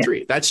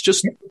 5-on-3. That's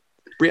just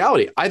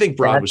reality. I think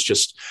Rod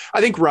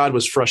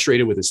was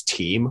frustrated with his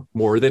team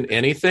more than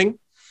anything.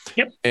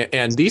 Yep.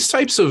 And these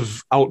types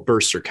of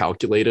outbursts are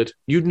calculated.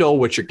 You know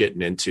what you're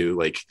getting into.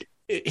 Like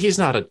he's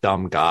not a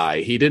dumb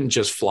guy. He didn't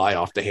just fly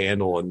off the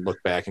handle and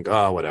look back and go,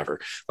 oh,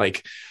 whatever.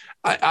 Like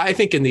I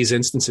think in these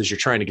instances, you're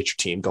trying to get your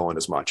team going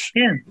as much.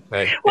 Yeah.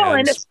 Okay? Well,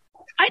 and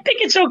I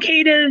think it's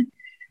okay to,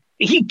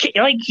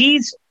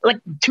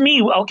 to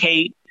me,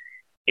 okay,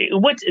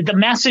 what the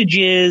message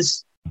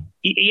is,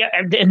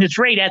 and it's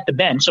right at the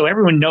bench, so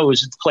everyone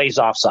knows it plays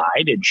offside.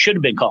 It should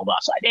have been called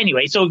offside.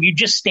 Anyway, so you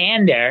just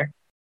stand there, and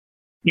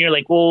you're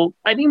like, well,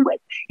 I mean,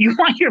 you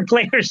want your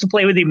players to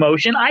play with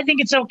emotion. I think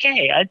it's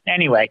okay.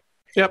 Anyway,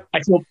 yep.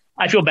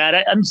 I feel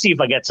bad. I'm see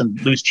if I get some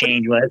loose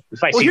change with.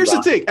 Here's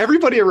the thing.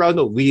 Everybody around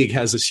the league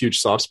has this huge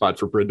soft spot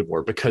for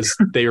Brind'Amour because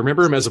they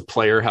remember him as a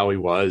player, how he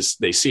was.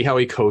 They see how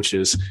he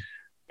coaches.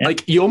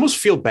 Like you almost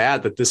feel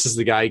bad that this is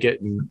the guy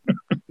getting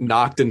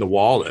knocked in the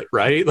wallet,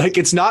 right? Like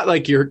it's not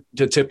like you're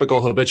the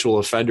typical habitual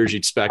offenders you'd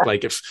expect.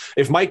 Like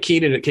if Mike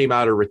Keenan came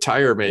out of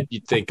retirement,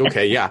 you'd think,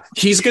 okay, yeah,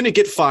 he's going to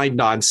get fined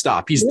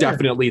nonstop. He's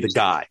definitely the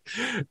guy.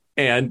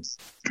 And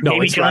no,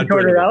 maybe it's John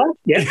Tortorella.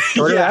 Yeah,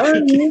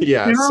 Tortorella.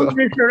 Yeah.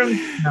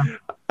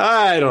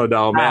 I don't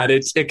know, man.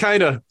 It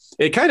kind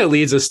of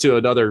leads us to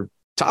another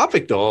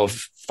topic though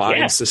of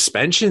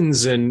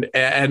suspensions and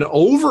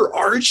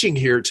overarching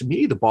here to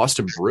me, the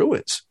Boston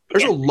Bruins.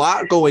 There's a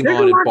lot going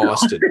on in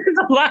Boston. There's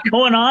a lot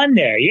going on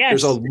there. Yes.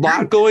 There's a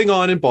lot going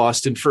on in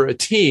Boston for a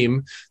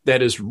team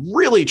that is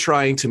really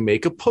trying to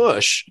make a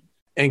push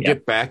and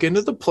get back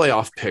into the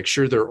playoff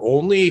picture. They're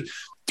only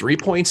 3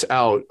 points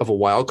out of a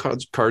wild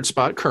card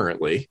spot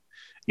currently.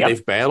 Yep.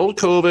 They've battled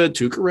COVID.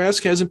 Tuukka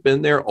Rask hasn't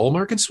been there.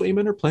 Ullmark and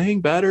Swayman are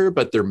playing better,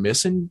 but they're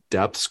missing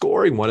depth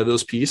scoring. One of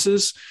those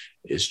pieces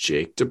is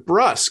Jake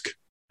DeBrusk,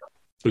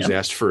 who's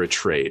asked for a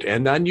trade.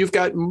 And then you've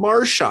got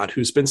Marchand,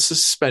 who's been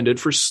suspended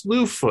for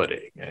slew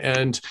footing,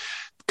 and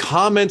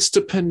comments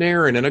to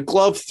Panarin and a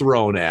glove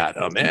thrown at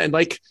him. And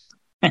like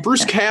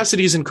Bruce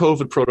Cassidy's in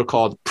COVID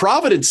protocol.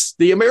 Providence,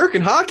 the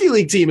American Hockey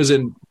League team, is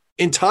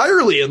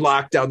entirely in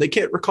lockdown. They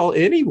can't recall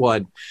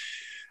anyone.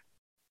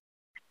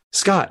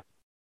 Scott,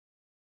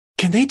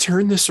 can they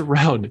turn this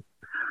around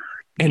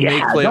and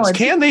make playoffs?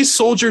 Can they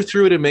soldier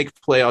through it and make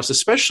playoffs,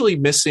 especially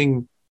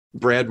missing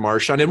Brad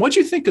Marchand? And what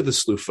do you think of the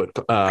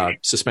Slewfoot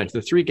suspension,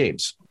 the 3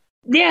 games?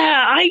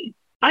 Yeah,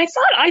 I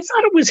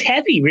thought it was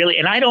heavy, really,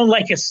 and I don't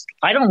like a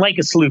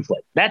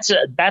Slewfoot. That's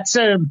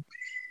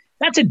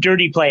a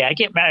dirty play. I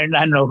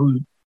don't know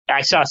who.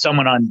 I saw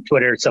someone on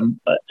Twitter,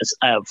 some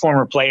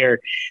former player,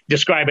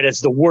 describe it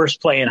as the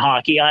worst play in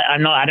hockey. I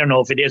don't know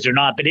if it is or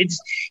not, but it's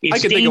I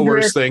can think of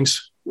worse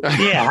things.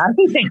 Yeah, I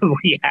can think of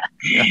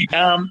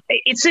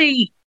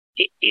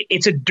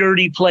it's a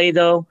dirty play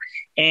though.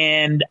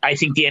 And I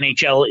think the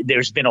NHL,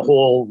 there's been a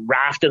whole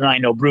raft of them. I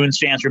know Bruins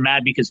fans are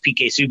mad because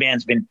PK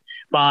Subban's been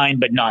fined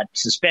but not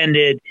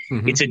suspended.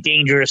 Mm-hmm. It's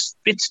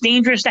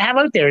dangerous to have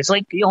out there. It's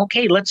like,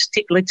 okay, let's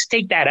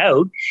take that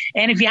out.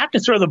 And if you have to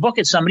throw the book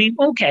at somebody,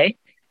 okay.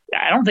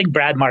 I don't think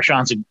Brad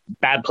Marchand's a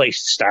bad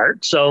place to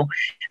start. So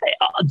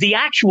the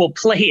actual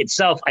play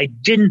itself, I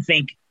didn't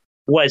think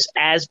was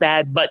as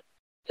bad, but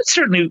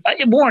certainly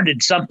it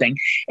warranted something.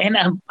 And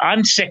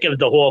I'm sick of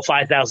the whole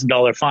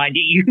 $5,000 fine.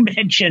 You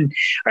mentioned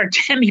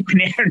Artemi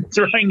Panarin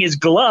throwing his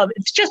glove.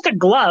 It's just a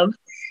glove.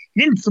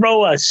 He didn't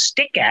throw a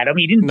stick at him.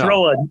 He didn't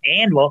throw an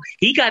anvil.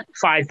 He got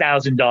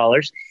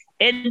 $5,000.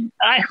 And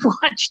I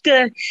watched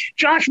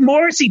Josh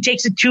Morrissey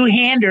takes a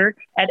two-hander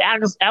at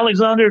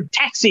Alexander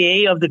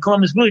Texier of the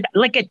Columbus Blues,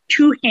 like a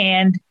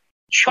two-hand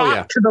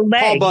chop to the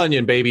leg. Paul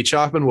Bunyan, baby,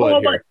 chopping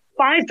wood here.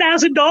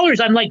 $5,000.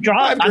 I'm like,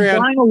 I'm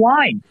drawing a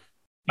line.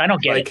 I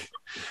don't get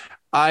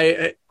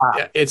it.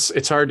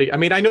 It's hard to. I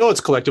mean, I know it's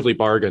collectively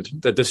bargained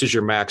that this is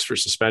your max for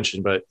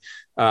suspension, but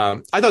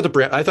I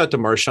thought the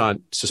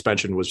Marchand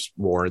suspension was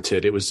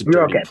warranted. It was a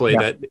dirty play.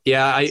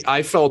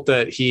 I felt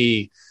that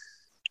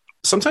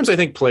sometimes I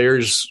think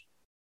players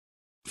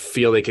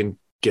feel they can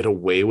get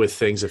away with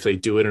things if they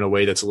do it in a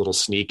way that's a little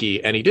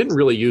sneaky. And he didn't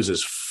really use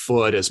his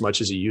foot as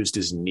much as he used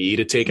his knee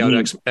to take out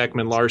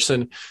Ekman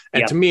Larson.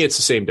 And to me, it's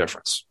the same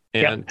difference.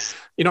 And,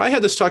 I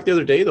had this talk the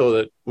other day, though,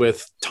 that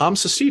with Tom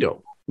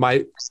Sestito,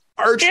 my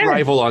arch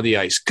rival on the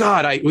ice.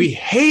 God, we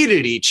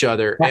hated each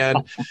other.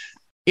 And,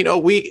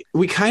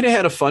 we kind of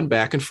had a fun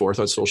back and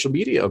forth on social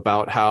media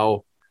about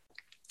how,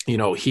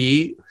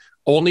 he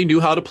only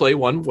knew how to play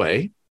one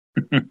way.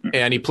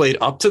 And he played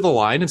up to the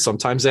line, and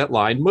sometimes that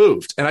line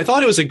moved. And I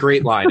thought it was a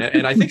great line.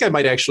 And I think I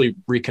might actually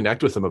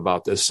reconnect with him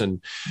about this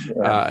and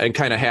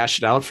kind of hash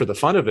it out for the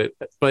fun of it.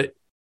 But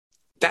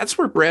that's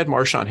where Brad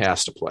Marchand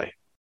has to play.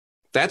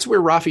 That's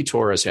where Rafi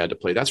Torres had to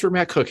play. That's where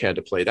Matt Cook had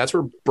to play. That's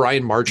where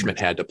Brian Marchment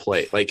had to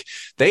play. Like,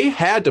 they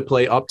had to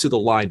play up to the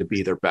line to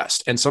be their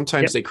best. And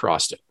sometimes they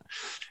crossed it.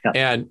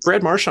 And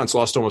Brad Marchand's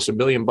lost almost $1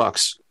 million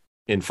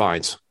in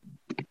fines.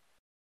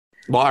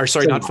 Well, or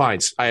sorry, not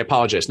fines. I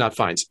apologize. Not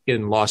fines.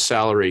 In lost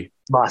salary.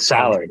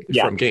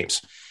 From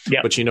games.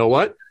 Yeah. But you know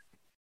what?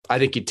 I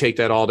think he'd take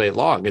that all day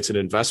long. It's an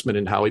investment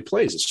in how he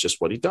plays. It's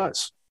just what he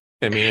does.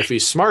 I mean, if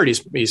he's smart,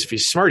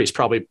 he's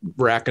probably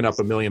racking up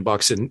 $1 million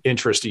in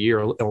interest a year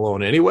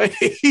alone anyway.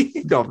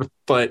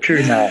 But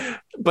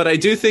I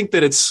do think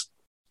that it's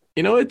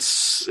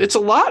a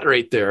lot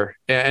right there.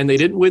 And they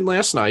didn't win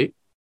last night.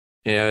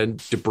 And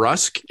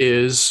DeBrusk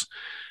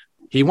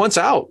he wants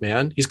out,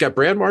 man. He's got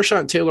Brad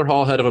Marchand and Taylor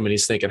Hall ahead of him, and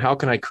he's thinking, how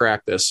can I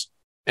crack this?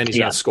 And he's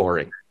not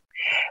scoring.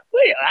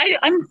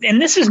 And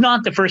this is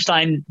not the first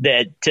time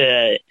that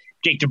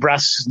Jake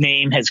DeBrusk's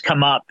name has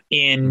come up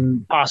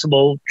in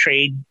possible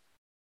trade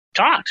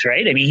talks,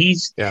 right? I mean,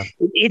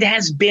 it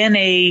has been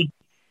an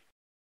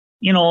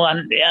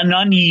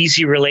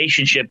uneasy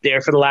relationship there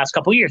for the last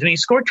couple of years. I mean, he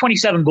scored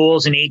 27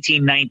 goals in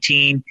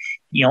 18-19,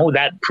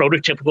 that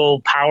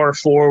prototypical power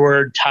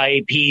forward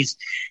type. He's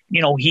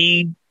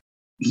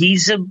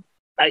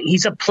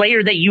a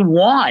player that you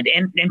want,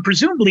 and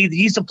presumably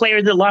he's a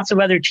player that lots of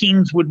other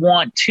teams would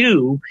want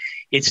too.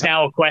 It's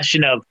now a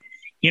question of,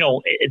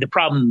 the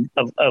problem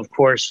of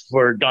course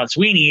for Don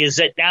Sweeney is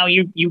that now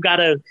you got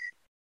to,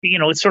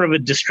 it's sort of a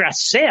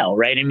distressed sale,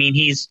 right? I mean,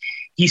 he's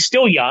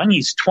still young.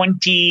 He's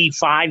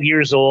 25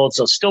 years old,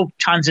 so still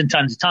tons and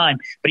tons of time,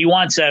 but he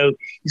wants out.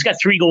 He's got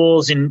 3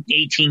 goals in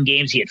 18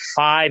 games. He had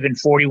 5 in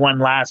 41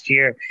 last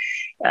year.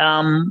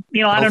 I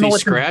don't know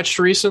what scratched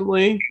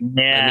recently.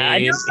 Yeah, I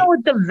don't know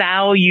what the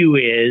value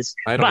is.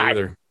 I don't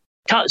either.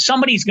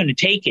 Somebody's going to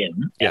take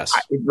him. Yes,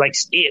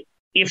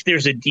 if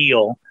there's a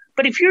deal.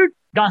 But if you're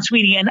Don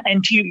Sweeney,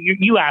 and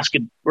you asked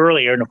it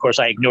earlier, and of course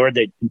I ignored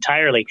it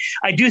entirely.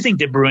 I do think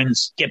the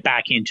Bruins get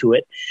back into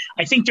it.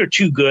 I think they're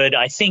too good.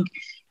 I think,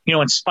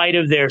 in spite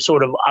of their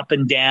sort of up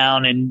and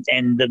down and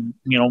the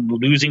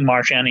losing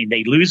Marchand,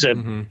 they lose a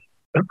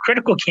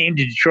critical game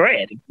to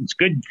Detroit. It's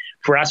good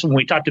for us when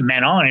we talk to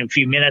Manon in a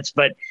few minutes,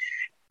 but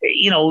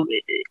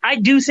I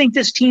do think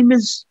this team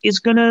is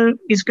gonna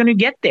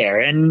get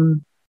there.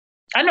 And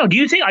I don't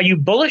know. Are you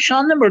bullish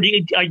on them, or do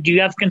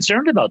you have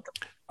concerns about them?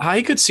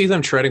 I could see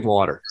them treading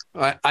water.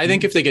 I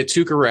think if they get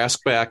Tuukka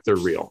Rask back, they're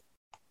real.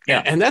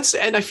 Yeah, and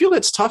I feel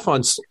that's tough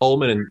on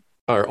Ullmark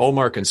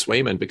and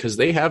Swayman because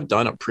they have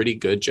done a pretty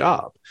good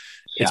job.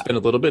 Yeah. It's been a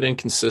little bit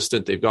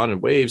inconsistent. They've gone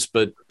in waves,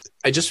 but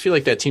I just feel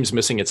like that team's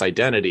missing its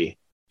identity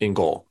in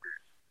goal.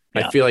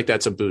 Yeah. I feel like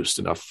that's a boost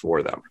enough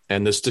for them.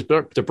 And this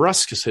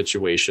DeBrusk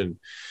situation,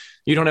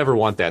 you don't ever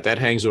want that. That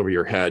hangs over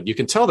your head. You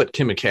can tell that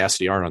Kim and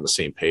Cassidy aren't on the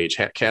same page.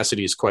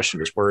 Cassidy's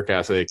questioned his work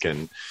ethic,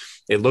 and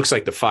it looks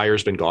like the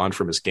fire's been gone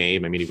from his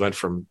game. I mean, he went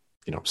from,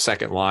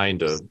 second line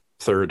to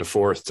third to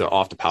fourth to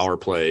off the power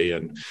play.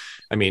 And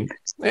I mean,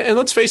 and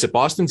let's face it,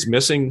 Boston's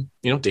missing,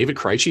 David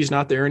Krejci's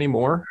not there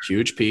anymore.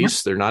 Huge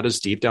piece. They're not as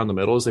deep down the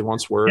middle as they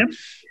once were. Yep.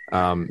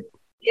 I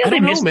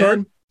don't know,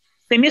 man.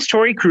 They miss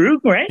Torrey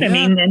Krug, right? Yeah, I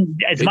mean,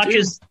 and as much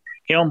as,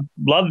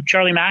 love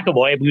Charlie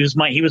McAvoy,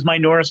 he was my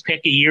Norris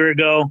pick a year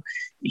ago.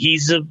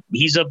 He's a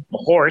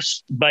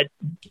horse, but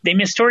they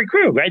miss Torrey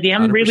Krug, right? They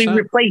haven't 100%. Really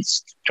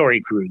replaced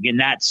Torrey Krug in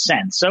that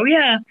sense. So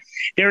yeah,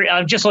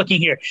 I'm just looking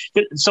here.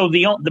 So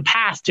the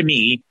path to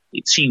me,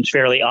 it seems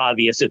fairly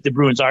obvious. If the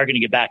Bruins are going to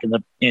get back in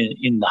the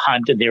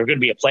hunt and they're going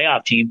to be a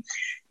playoff team,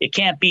 it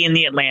can't be in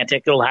the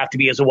Atlantic. It'll have to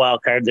be as a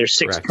wild card. They're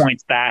 6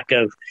 points back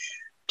of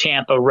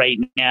Tampa right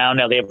now.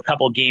 Now they have a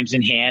couple of games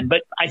in hand,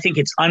 but I think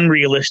it's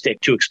unrealistic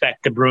to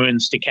expect the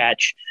Bruins to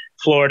catch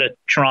Florida,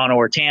 Toronto,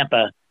 or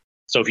Tampa.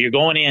 So if you're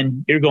going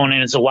in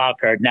as a wild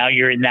card. Now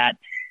you're in that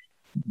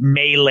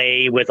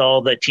melee with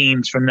all the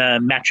teams from the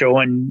Metro,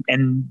 and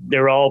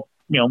they're all,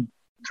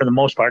 for the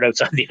most part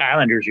outside the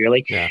Islanders,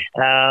 really. Yeah.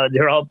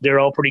 They're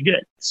all pretty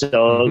good.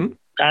 So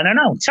I don't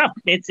know. It's tough.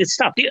 It's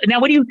tough.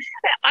 Now,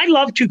 I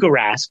love Tuukka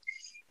Rask,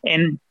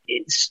 and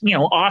it's,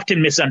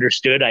 often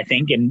misunderstood, I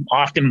think, and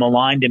often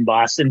maligned in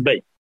Boston. But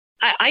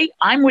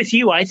I'm with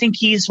you. I think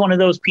he's one of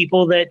those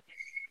people that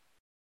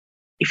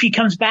if he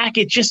comes back,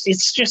 it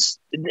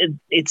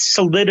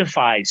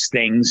solidifies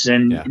things,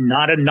 and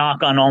not a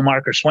knock on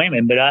Ullmark or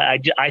Swayman. But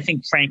I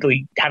think,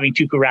 frankly, having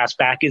Tuukka Rask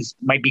back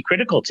might be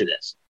critical to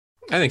this.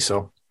 I think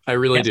so. I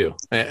really do.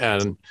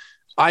 And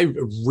I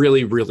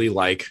really, really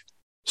like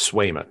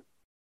Swayman.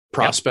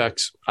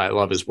 Prospect. I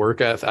love his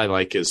work ethic. I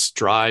like his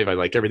drive. I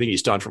like everything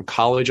he's done from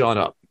college on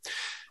up.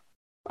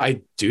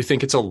 I do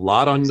think it's a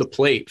lot on the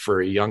plate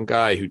for a young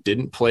guy who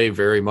didn't play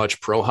very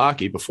much pro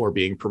hockey before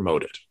being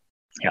promoted.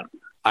 Yeah.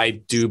 I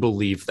do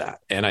believe that.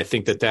 And I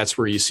think that that's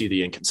where you see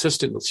the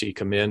inconsistency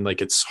come in.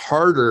 Like, it's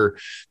harder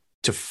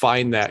to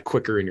find that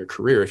quicker in your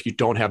career if you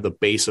don't have the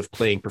base of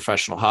playing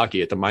professional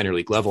hockey at the minor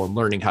league level and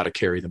learning how to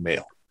carry the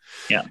mail.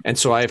 Yeah. And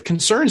so I have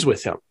concerns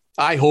with him.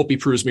 I hope he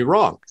proves me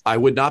wrong. I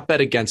would not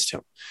bet against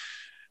him.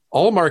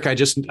 Ullmark, I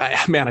just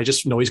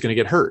know he's going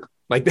to get hurt.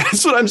 Like,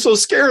 that's what I'm so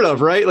scared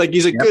of, right? Like,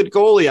 he's a good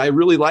goalie. I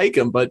really like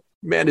him, but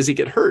man, does he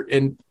get hurt?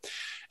 And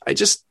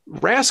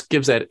Rask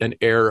gives that an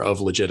air of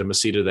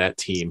legitimacy to that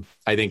team.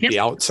 I think the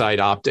outside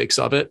optics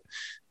of it,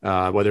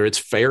 whether it's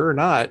fair or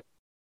not,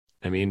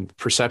 I mean,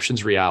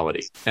 perception's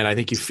reality. And I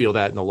think you feel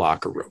that in the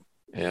locker room.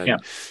 And,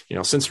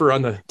 since we're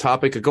on the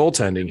topic of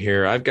goaltending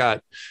here, I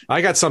got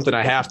something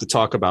I have to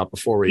talk about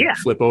before we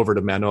flip over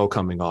to Manon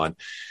coming on.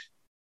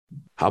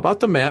 How about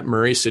the Matt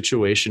Murray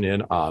situation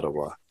in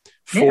Ottawa?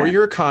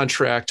 4-year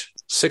contract,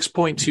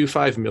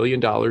 $6.25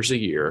 million a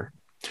year,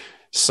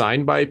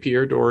 signed by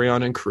Pierre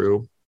Dorion and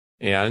crew,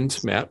 and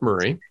Matt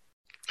Murray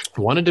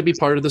wanted to be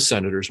part of the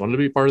Senators, wanted to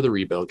be part of the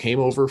rebuild, came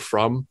over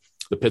from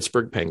the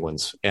Pittsburgh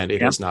Penguins, and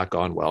it has not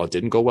gone well. It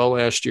didn't go well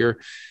last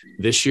year.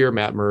 This year,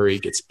 Matt Murray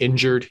gets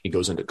injured. He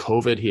goes into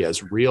COVID. He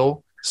has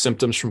real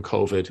symptoms from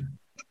COVID.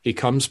 He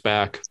comes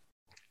back.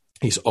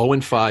 He's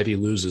 0-5. He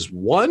loses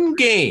one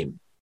game,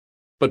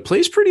 but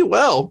plays pretty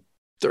well.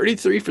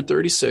 33 for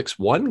 36,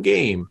 one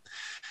game.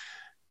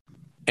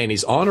 And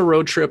he's on a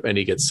road trip, and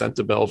he gets sent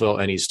to Belleville,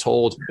 and he's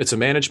told it's a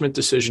management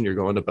decision. You're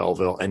going to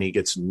Belleville, and he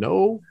gets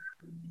no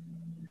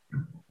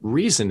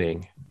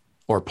reasoning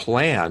or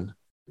plan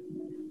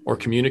or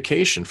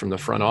communication from the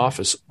front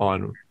office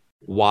on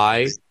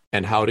why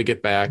and how to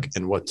get back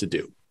and what to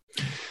do.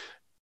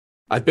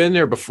 I've been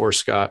there before,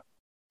 Scott.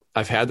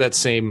 I've had that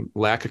same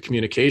lack of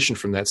communication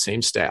from that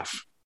same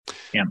staff.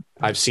 Yeah.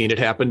 I've seen it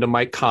happen to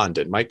Mike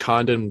Condon. Mike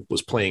Condon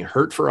was playing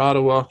hurt for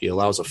Ottawa. He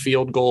allows a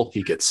field goal.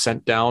 He gets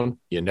sent down.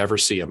 You never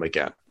see him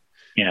again.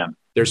 Yeah.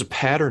 There's a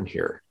pattern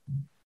here,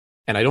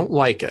 and I don't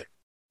like it.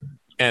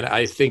 And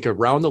I think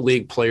around the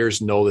league,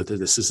 players know that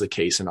this is the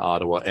case in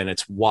Ottawa, and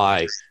it's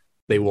why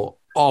they will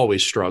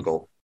always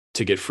struggle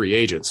to get free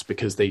agents,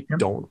 because they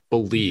don't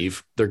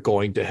believe they're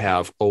going to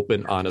have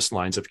open, honest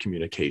lines of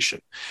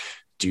communication.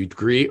 Do you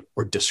agree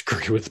or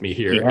disagree with me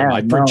here? Am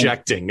I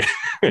projecting?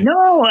 I'm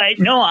so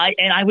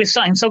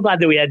glad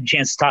that we had a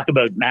chance to talk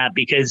about Matt,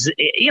 because,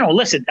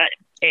 listen,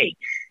 hey,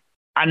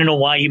 I don't know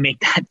why you make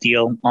that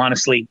deal,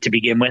 honestly, to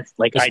begin with.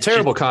 Like, it's a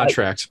terrible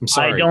contract. I'm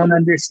sorry. I don't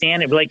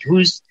understand it. Like,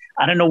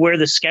 I don't know where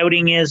the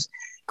scouting is.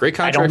 Great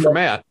contract for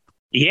Matt.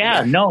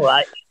 Yeah, no,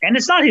 and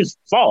it's not hhis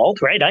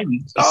fault, right? I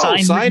mean,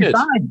 sign it.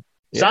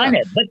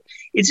 But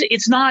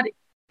it's not.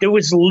 There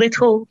was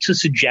little to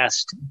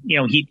suggest.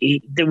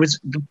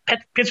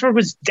 Pittsburgh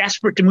was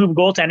desperate to move a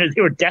goaltender.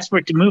 They were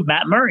desperate to move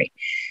Matt Murray.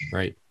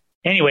 Right.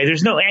 Anyway,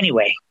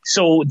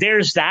 so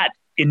there's that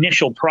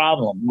initial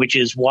problem, which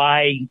is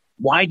why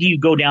do you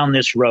go down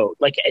this road?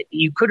 Like,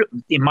 you could,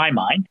 in my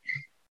mind,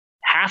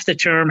 half the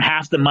term,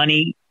 half the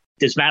money.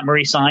 Does Matt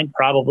Murray sign?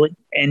 Probably,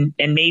 and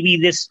maybe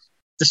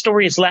the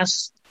story is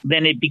less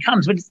than it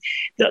becomes. But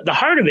the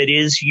heart of it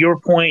is your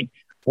point.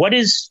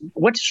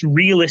 What's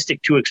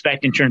realistic to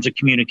expect in terms of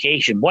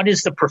communication? What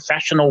is the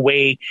professional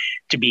way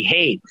to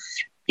behave?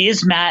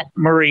 Is Matt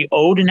Murray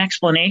owed an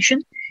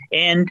explanation?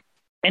 And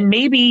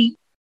maybe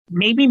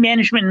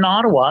management in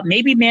Ottawa,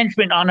 maybe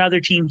management on other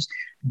teams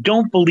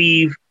don't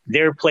believe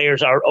their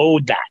players are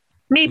owed that.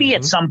 Maybe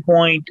at some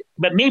point,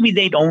 but maybe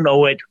they don't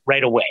owe it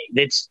right away.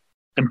 It's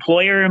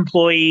employer,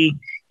 employee,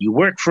 you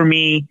work for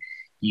me,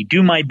 you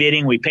do my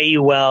bidding, we pay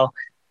you well,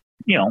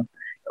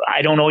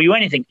 I don't owe you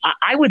anything.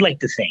 I would like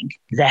to think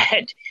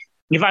that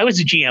if I was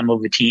a GM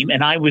of a team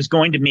and I was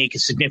going to make a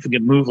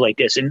significant move like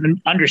this,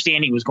 and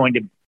understanding it was going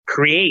to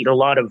create a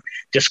lot of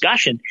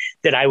discussion,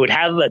 that I would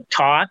have a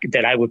talk,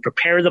 that I would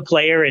prepare the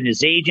player and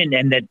his agent,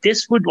 and that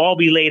this would all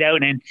be laid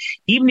out. And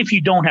even if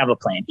you don't have a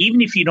plan, even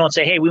if you don't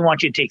say, hey, we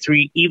want you to take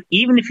 3,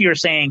 even if you're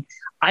saying,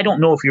 I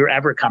don't know if you're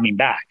ever coming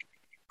back,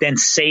 then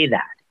say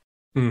that.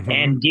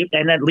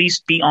 and at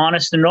least be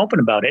honest and open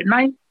about it.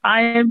 And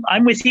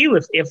I'm with you.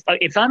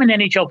 If I'm an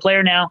NHL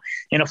player now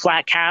in a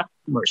flat cap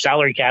or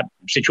salary cap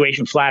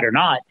situation, flat or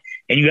not,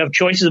 and you have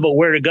choices about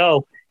where to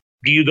go,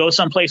 do you go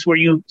someplace where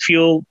you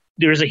feel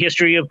there's a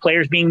history of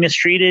players being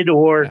mistreated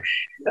or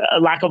a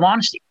lack of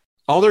honesty?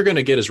 All they're going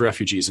to get is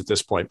refugees at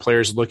this point,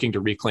 players looking to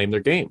reclaim their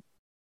game.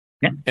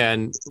 Yeah.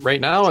 And right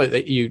now,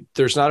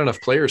 there's not enough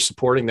players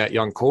supporting that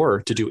young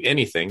core to do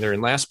anything. They're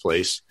in last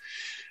place.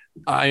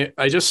 I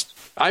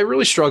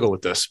really struggle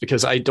with this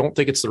because I don't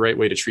think it's the right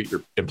way to treat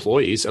your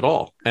employees at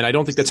all. And I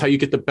don't think that's how you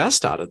get the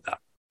best out of them.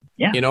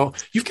 Yeah.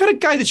 You've got a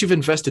guy that you've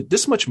invested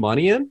this much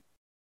money in,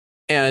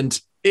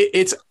 and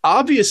it's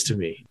obvious to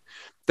me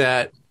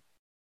that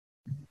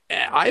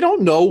I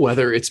don't know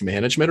whether it's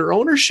management or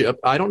ownership.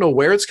 I don't know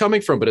where it's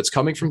coming from, but it's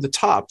coming from the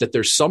top, that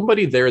there's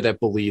somebody there that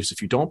believes if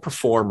you don't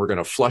perform, we're going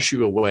to flush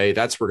you away.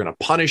 We're going to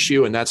punish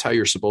you. And that's how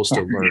you're supposed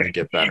to learn and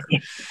get better.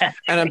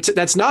 And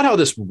that's not how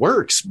this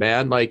works,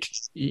 man. Like,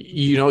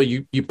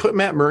 you put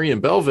Matt Murray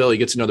in Belleville, he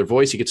gets another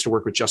voice. He gets to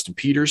work with Justin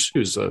Peters,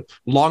 who's a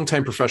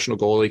longtime professional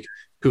goalie,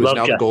 who is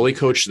now the goalie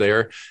coach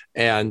there.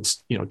 And,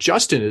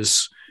 Justin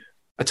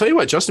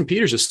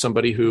Peters is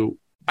somebody who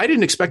I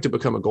didn't expect to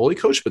become a goalie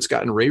coach, but's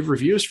gotten rave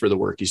reviews for the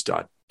work he's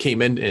done.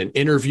 Came in and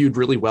interviewed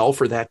really well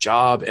for that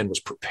job and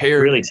was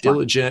prepared, really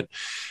diligent.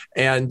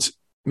 And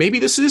maybe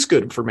this is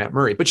good for Matt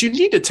Murray, but you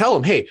need to tell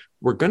him, hey,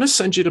 we're going to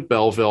send you to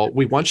Belleville.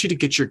 We want you to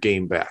get your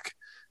game back.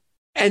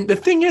 And the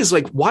thing is,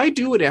 like, why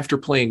do it after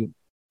playing?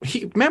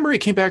 Matt Murray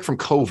came back from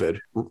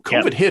COVID.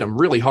 COVID hit him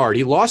really hard.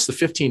 He lost the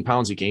 15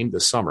 pounds he gained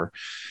this summer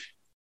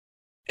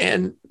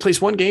and plays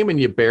one game and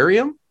you bury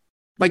him.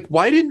 Like,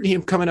 why didn't he,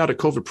 coming out of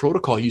COVID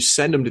protocol, you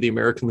send him to the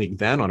American League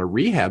then on a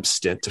rehab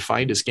stint to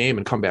find his game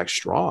and come back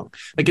strong?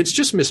 Like, it's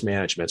just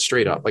mismanagement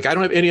straight up. Like, I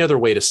don't have any other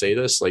way to say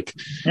this. Like,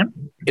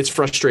 It's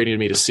frustrating to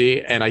me to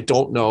see. And I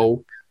don't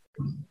know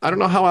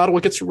how Ottawa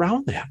gets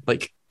around that.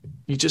 Like,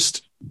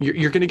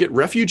 you're going to get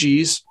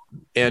refugees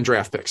and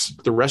draft picks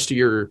the rest of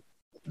your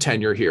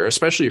tenure here,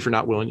 especially if you're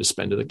not willing to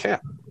spend to the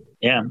cap.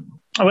 Yeah.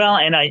 Well,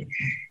 and I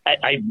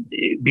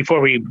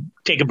before we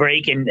take a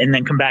break and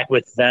then come back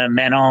with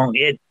Manon,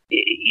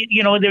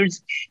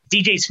 there's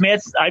DJ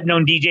Smith. I've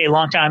known DJ a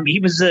long time. He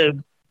was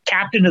the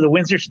captain of the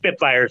Windsor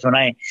Spitfires when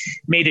I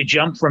made a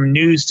jump from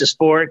news to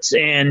sports.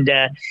 And,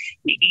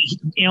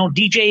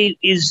 DJ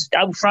is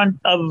out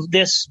front of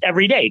this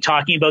every day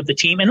talking about the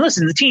team. And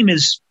listen, the team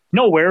is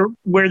nowhere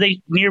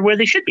near where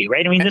they should be,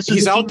 right? I mean,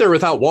 he's out there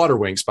without water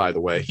wings, by the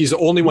way. He's the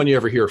only one you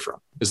ever hear from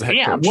is the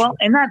head coach. Well,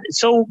 and I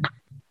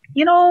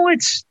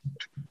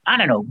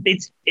don't know.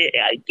 It's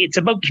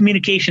about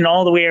communication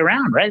all the way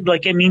around, right?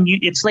 Like, I mean,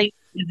 it's like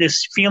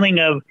this feeling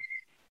of,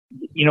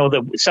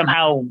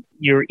 somehow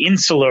you're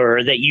insular,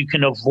 or that you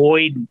can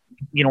avoid,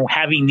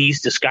 having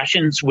these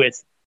discussions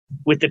with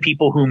the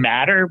people who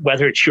matter,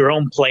 whether it's your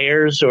own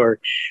players or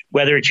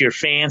whether it's your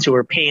fans who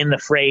are paying the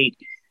freight.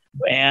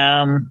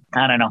 I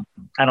don't know.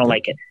 I don't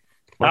like it.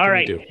 All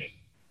right.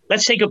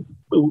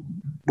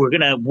 We're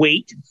going to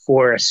wait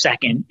for a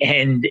second.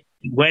 And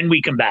when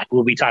we come back,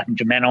 we'll be talking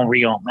to Manon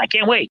Rhéaume. I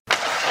can't wait.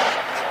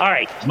 All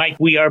right, Mike,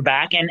 we are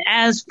back. And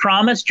as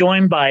promised,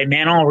 joined by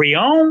Manon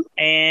Rhéaume.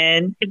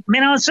 And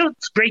Manon,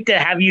 it's great to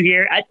have you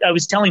here. I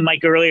was telling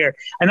Mike earlier,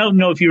 I don't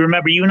know if you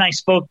remember, you and I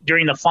spoke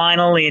during the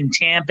final in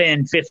Tampa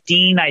in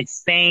 2015, I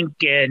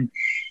think. And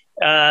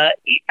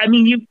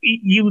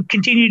you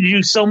continue to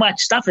do so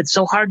much stuff. It's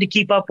so hard to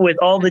keep up with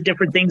all the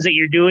different things that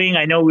you're doing.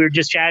 I know we were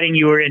just chatting.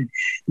 You were in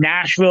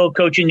Nashville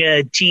coaching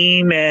a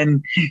team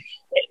and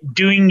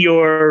doing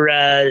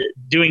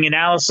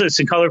analysis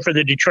and color for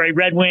the Detroit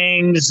Red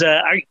Wings.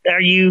 Do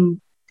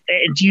you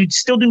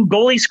still do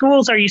goalie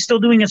schools? Are you still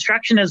doing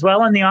instruction as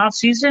well in the off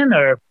season,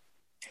 or?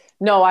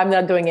 No, I'm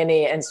not doing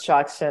any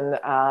instruction.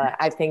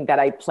 I think that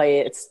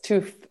it's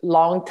too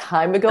long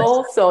time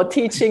ago. So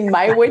teaching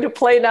my way to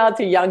play now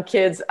to young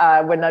kids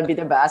would not be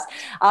the best.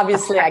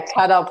 Obviously, I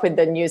caught up with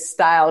the new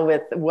style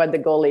with what the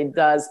goalie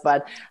does,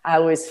 but I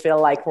always feel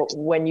like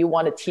when you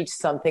want to teach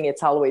something,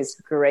 it's always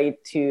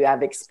great to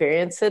have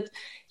experienced it.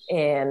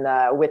 And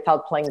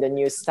without playing the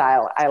new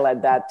style, I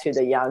let that to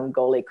the young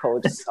goalie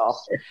coach. So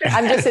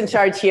I'm just in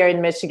charge here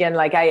in Michigan.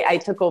 Like I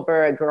took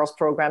over a girls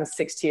program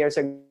 6 years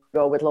ago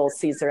with Little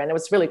Caesar. And it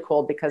was really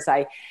cool because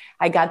I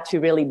got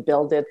to really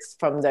build it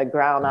from the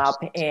ground up.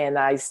 And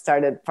I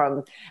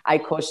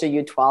coached the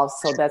U12.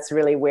 So that's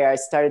really where I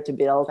started to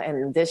build.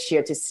 And this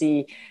year to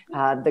see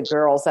the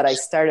girls that I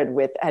started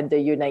with at the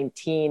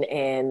U19,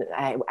 and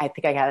I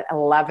think I got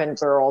 11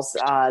 girls,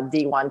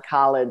 D1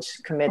 college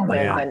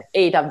commitment, and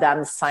 8 of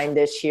them signed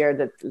this year.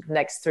 The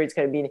next 3 is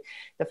going to be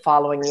the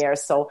following year.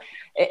 So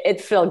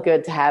it felt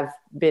good to have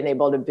been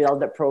able to build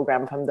the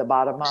program from the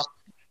bottom up.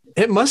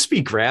 It must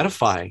be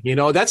gratifying.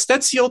 That's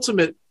the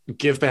ultimate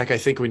give back, I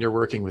think, when you're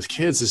working with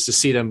kids, is to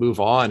see them move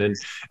on. And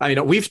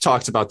we've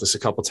talked about this a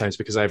couple of times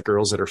because I have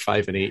girls that are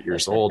 5 and 8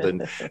 years old.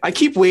 And I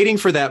keep waiting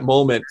for that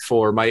moment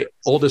for my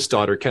oldest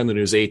daughter, Kenlyn,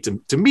 who's 8,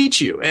 to meet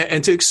you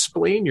and to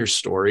explain your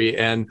story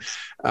and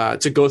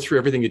to go through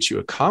everything that you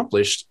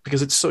accomplished,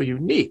 because it's so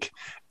unique.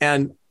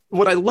 And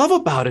what I love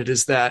about it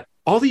is that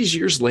all these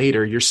years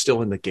later, you're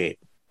still in the game.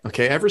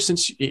 Okay. Ever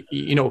since,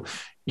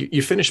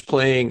 you finish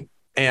playing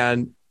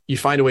and you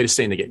find a way to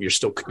stay in the game.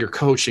 You're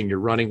coaching, you're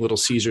running Little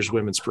Caesars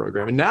women's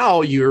program. And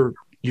now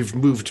you've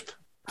moved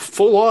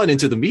full on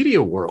into the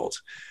media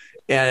world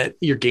and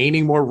you're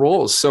gaining more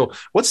roles. So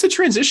what's the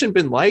transition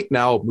been like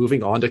now,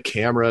 moving on to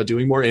camera,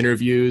 doing more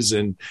interviews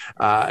and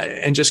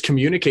just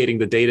communicating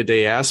the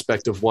day-to-day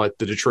aspect of what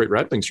the Detroit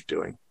Red Wings are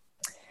doing?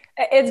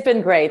 It's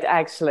been great,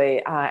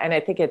 actually. And I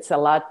think it's a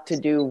lot to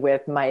do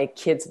with my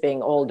kids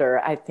being older.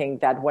 I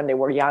think that when they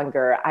were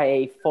younger,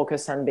 I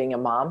focused on being a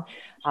mom.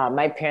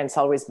 My parents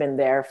always been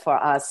there for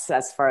us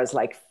as far as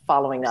like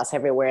following us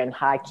everywhere in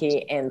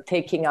hockey, and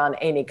taking on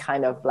any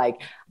kind of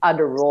like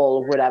other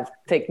role would have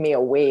taken me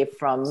away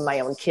from my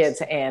own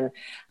kids. And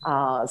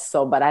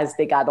but as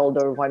they got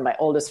older, when my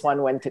oldest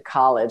one went to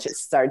college, it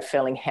started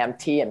feeling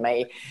empty. And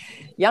my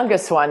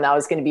youngest one now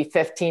is going to be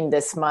 15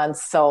 this month.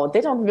 So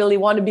they don't really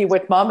want to be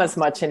with mom as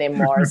much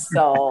anymore.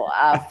 So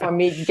for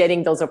me,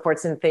 getting those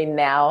opportunities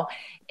now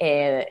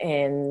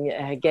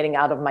and getting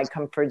out of my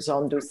comfort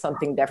zone, do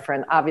something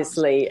different.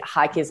 Obviously,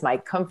 hockey is my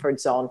comfort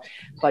zone,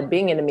 but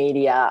being in the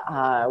media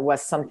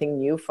was something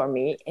new for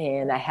me,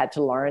 and I had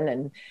to learn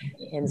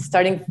and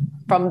starting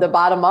from the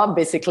bottom up,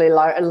 basically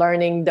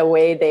learning the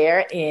way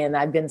there. And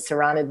I've been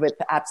surrounded with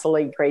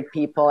absolutely great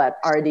people at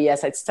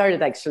RDS. I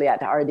started actually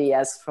at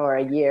RDS for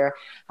a year,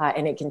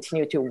 and I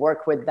continue to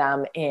work with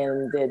them.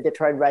 And the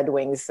Detroit Red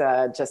Wings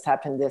just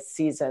happened this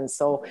season.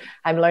 So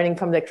I'm learning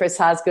from the Chris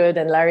Osgood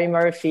and Larry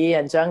Murphy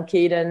and John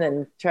Keaton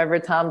and Trevor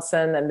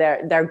Thompson, and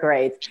they're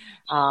great.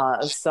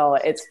 So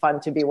it's fun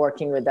to be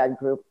working with that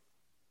group.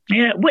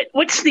 Yeah.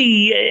 What's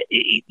the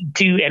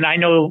and I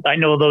know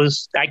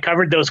those, I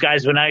covered those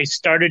guys when I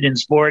started in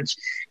sports,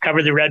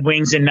 covered the Red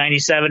Wings in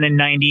 97 and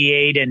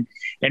 98 and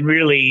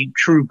really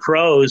true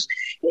pros.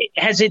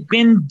 Has it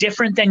been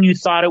different than you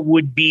thought it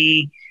would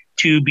be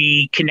to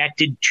be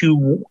connected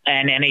to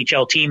an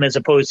NHL team as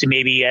opposed to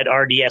maybe at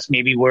RDS,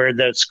 maybe where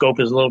the scope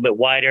is a little bit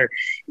wider?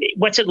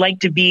 What's it like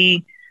to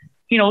be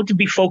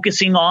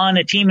focusing on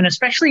a team, and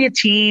especially a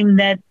team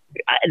that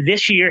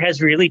this year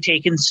has really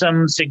taken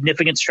some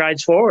significant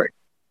strides forward?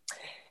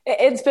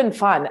 It's been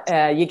fun.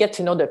 You get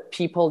to know the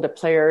people, the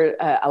player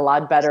a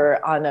lot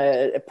better on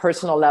a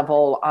personal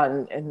level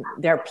on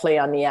their play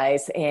on the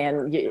ice.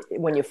 And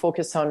when you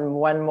focus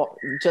on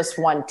just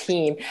one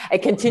team, I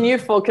continue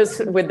to focus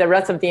with the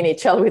rest of the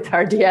NHL with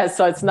RDS.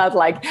 So it's not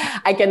like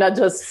I cannot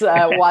just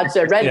watch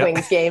a Red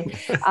Wings game.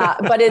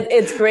 But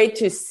it's great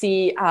to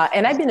see.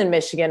 And I've been in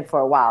Michigan for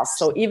a while.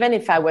 So even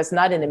if I was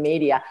not in the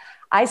media,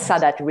 I saw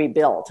that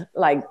rebuild,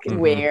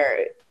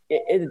 where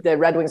the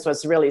Red Wings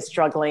was really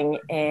struggling,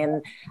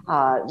 and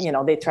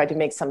they tried to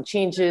make some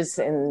changes.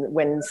 And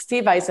when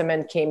Steve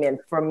Yzerman came in,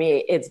 for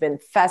me, it's been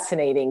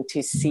fascinating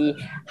to see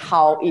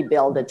how he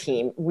built a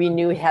team. We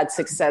knew he had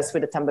success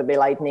with the Tampa Bay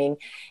Lightning,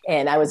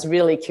 and I was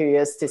really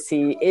curious to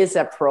see his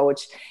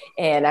approach.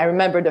 And I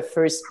remember the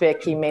first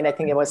pick he made, I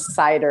think it was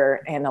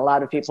Cider, and a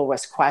lot of people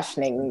was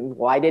questioning,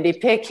 why did he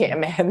pick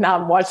him? And now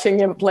I'm watching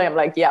him play. I'm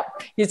like, yep,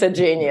 he's a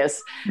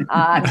genius.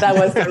 That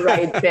was the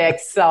right pick.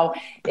 So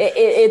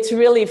it's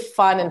really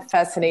fun and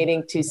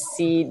fascinating to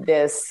see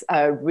this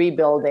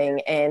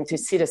rebuilding and to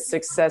see the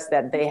success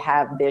that they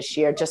have this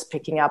year. Just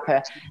picking up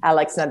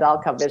Alex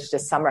Nedeljkovic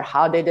this summer.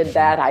 How they did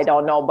that, I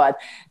don't know, but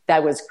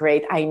that was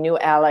great. I knew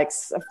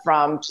Alex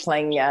from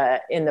playing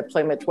in the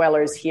Plymouth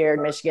Whalers here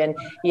in Michigan.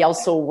 He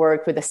also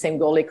worked with the same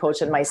goalie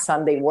coach and my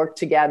son. They worked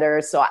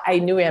together. So I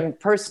knew him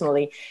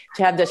personally.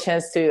 To have the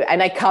chance to,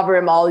 and I covered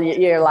him all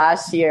year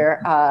last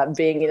year,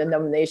 being in a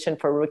nomination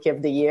for Rookie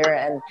of the Year.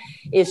 And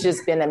it's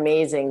just been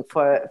amazing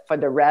for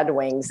the Red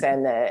Wings.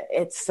 And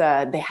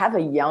they have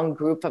a young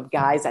group of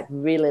guys that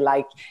really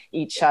like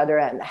each other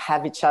and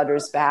have each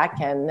other's back,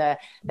 and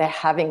they're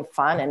having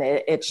fun, and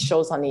it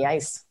shows on the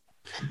ice.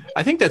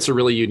 I think that's a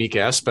really unique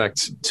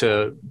aspect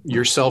to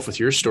yourself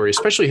with your story,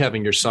 especially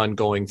having your son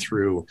going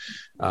through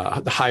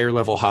the higher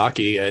level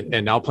hockey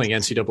and now playing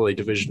NCAA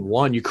Division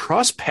I. You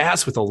cross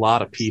paths with a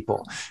lot of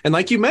people. And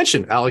like you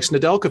mentioned, Alex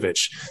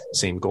Nedeljkovic,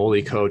 same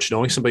goalie coach,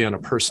 knowing somebody on a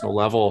personal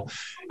level.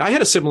 I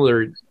had a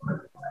similar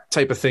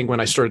type of thing when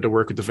I started to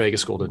work with the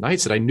Vegas Golden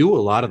Knights, that I knew a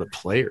lot of the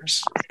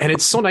players. And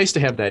it's so nice to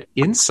have that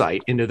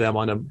insight into them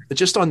on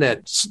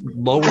that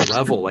lower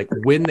level, like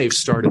when they've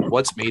started,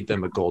 what's made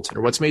them a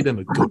goaltender, what's made them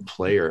a good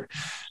player.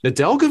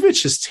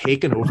 Nedeljkovic has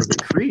taken over the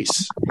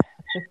crease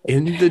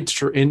in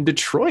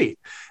Detroit.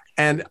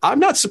 And I'm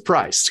not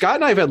surprised. Scott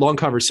and I have had long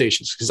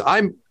conversations because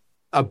I'm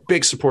a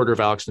big supporter of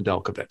Alex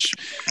Nedeljkovic.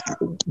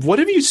 What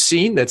have you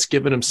seen that's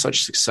given him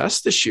such success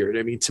this year?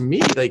 I mean, to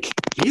me, like,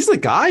 he's the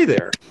guy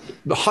there,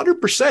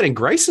 100%. And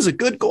Greiss is a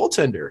good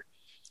goaltender.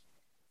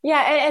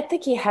 Yeah, I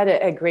think he had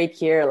a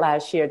great year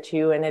last year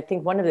too. And I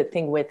think one of the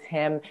things with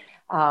him,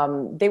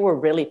 they were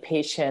really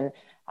patient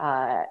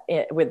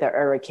with the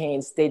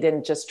Hurricanes. They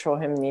didn't just throw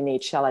him in the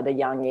NHL at a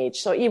young age.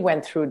 So he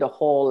went through the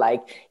whole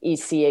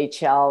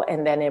ECHL,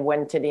 and then he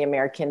went to the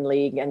American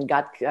League and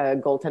got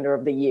goaltender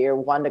of the year,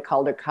 won the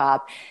Calder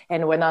Cup,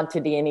 and went on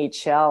to the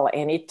NHL.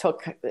 And he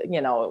took,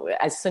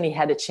 as soon as he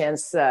had a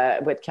chance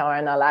with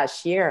Carolina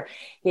last year,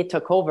 he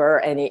took over,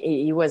 and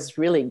he was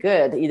really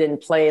good. He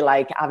didn't play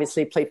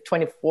obviously played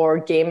 24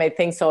 game, I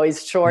think, so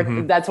he's short.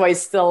 Mm-hmm. That's why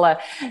he's still,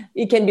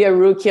 he can be a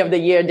rookie of the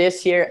year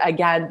this year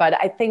again. But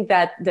I think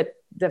that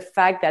the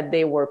fact that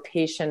they were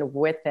patient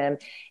with him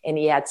and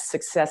he had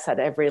success at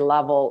every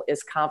level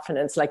is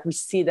confidence. We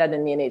see that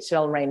in the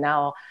NHL right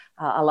now.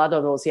 A lot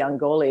of those young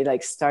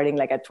goalies, starting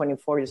at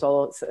 24 years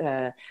old.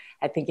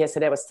 I think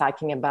yesterday I was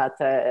talking about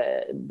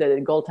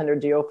the goaltender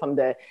duo from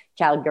the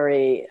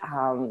Calgary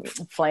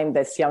Flame,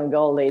 this young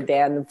goalie,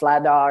 Dan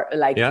Vladar,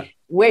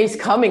 where he's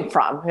coming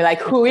from.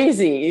 Who is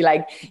he?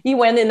 He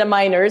went in the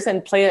minors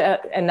and played,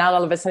 and now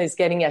all of a sudden he's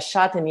getting a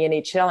shot in the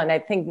NHL. And I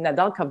think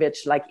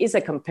Nedeljkovic, is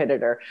a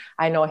competitor.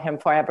 I know him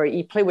forever.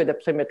 He played with the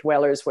Plymouth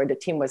Whalers where the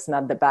team was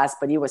not the best,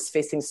 but he was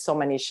facing so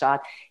many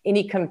shots and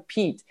he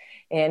compete.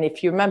 And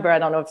if you remember, I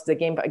don't know if it's the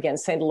game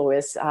against St.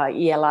 Louis,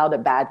 he allowed a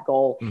bad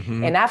goal.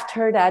 Mm-hmm. And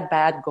after that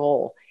bad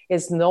goal,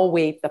 there's no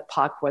way the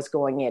puck was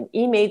going in.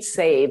 He made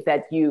save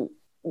that you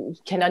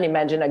cannot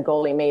imagine a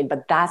goalie made,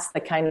 but that's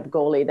the kind of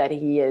goalie that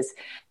he is.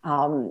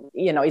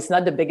 He's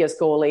not the biggest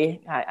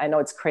goalie. I know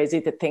it's crazy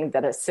to think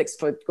that a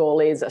 6-foot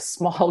goalie is a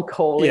small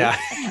goalie. Yeah.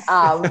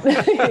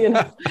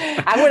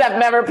 I would have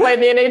never played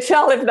in the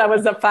NHL if that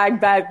was the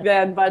fact back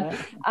then. But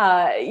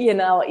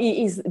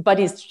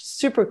he's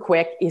super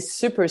quick. He's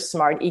super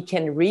smart. He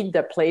can read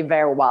the play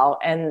very well.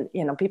 And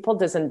people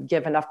doesn't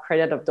give enough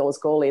credit of those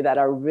goalies that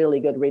are really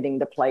good reading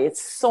the play.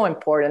 It's so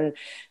important.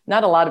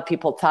 Not a lot of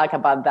people talk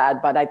about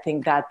that, but I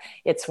think that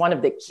it's one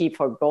of the key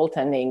for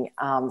goaltending.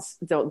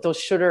 Those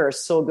shooters are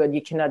so good.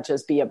 You cannot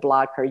just be a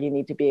blocker. You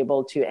need to be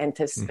able to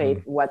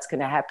anticipate what's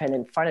going to happen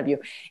in front of you.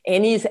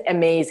 And he's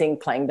amazing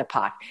playing the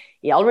puck.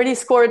 He already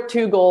scored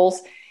 2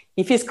 goals.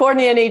 If he scored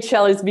in the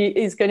NHL,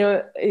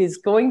 he's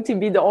going to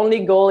be the only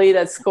goalie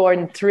that scored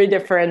in 3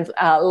 different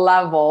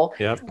level.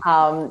 Yep.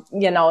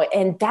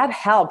 And that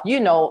helped.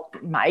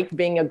 Mike,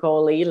 being a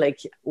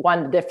goalie,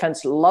 one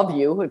defense love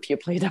you if you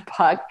play the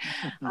puck.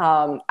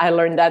 I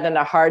learned that in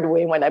a hard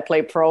way when I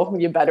play pro.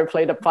 You better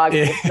play the puck.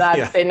 If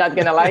not, they're not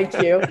going to like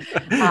you.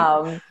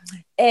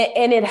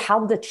 And it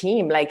helped the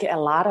team. A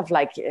lot of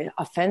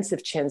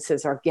offensive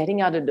chances or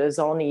getting out of the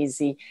zone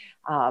easy.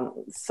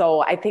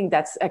 So I think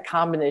that's a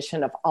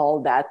combination of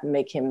all that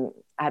make him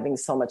having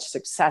so much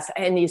success.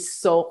 And he's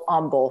so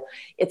humble.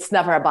 It's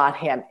never about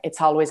him.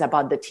 It's always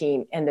about the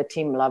team, and the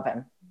team love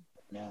him.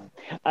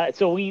 Yeah.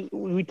 So we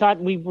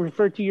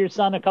referred to your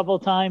son a couple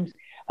of times.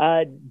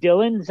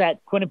 Dylan's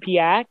at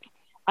Quinnipiac.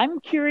 I'm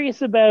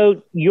curious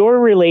about your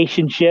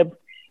relationship.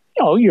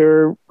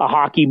 You're a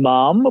hockey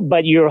mom,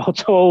 but you're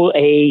also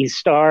a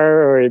star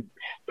or a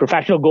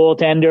professional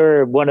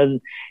goaltender, one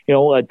of,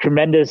 a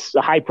tremendous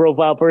high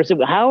profile person.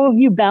 How have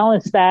you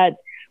balanced that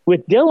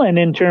with Dylan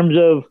in terms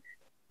of,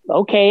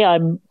 okay,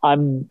 I'm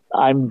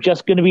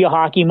just going to be a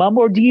hockey mom,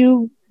 or do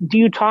you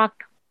talk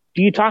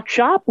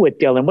shop with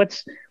Dylan?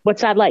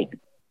 What's that like?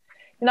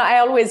 I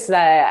always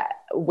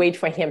wait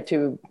for him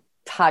to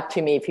talk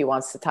to me if he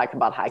wants to talk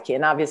about hockey.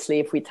 And obviously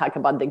if we talk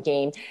about the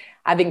game,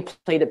 having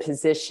played a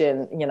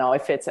position,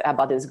 if it's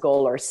about his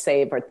goal or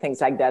save or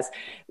things like that,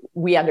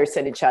 we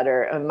understand each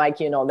other. And Mike,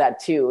 that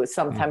too.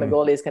 Sometime a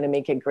goalie is going to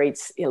make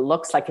it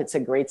looks like it's a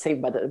great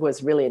save, but it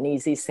was really an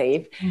easy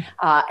save.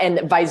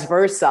 And vice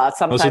versa.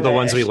 Sometimes those are the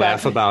ones we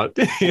laugh about.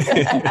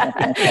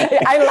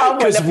 I love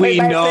because we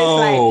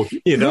know,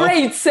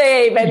 great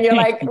save. And you're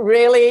like,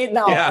 really?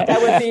 No,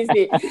 that was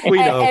easy.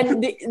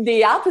 And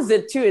the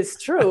opposite too is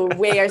true,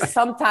 where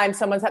sometimes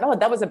someone said, oh,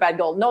 that was a bad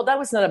goal. No, that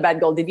was not a bad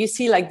goal. Did you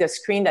see the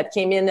screen that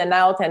came in and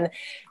out and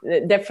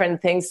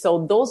different things?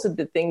 So those are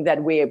the things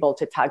that we're able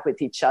to talk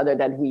with each other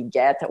that we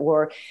get.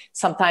 Or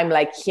sometimes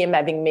him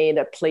having made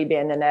a play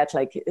behind the net,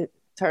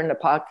 turn the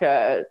puck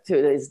to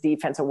his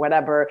defense or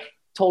whatever,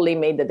 totally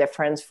made the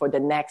difference for the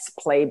next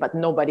play, but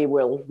nobody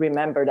will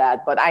remember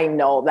that. But I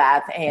know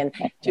that. And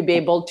to be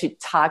able to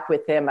talk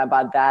with him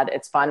about that,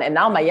 it's fun. And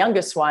now my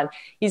youngest one,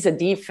 he's a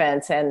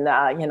defense, and,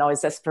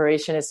 his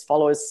aspiration is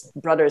follow his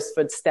brother's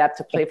footsteps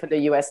to play for the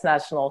U.S.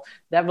 national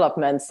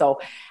development.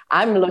 So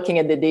I'm looking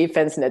at the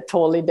defense in a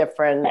totally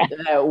different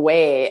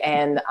way.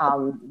 And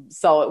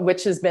so,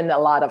 which has been a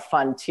lot of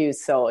fun too.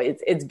 So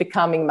it's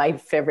becoming my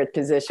favorite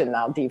position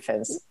now,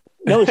 defense.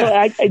 No, so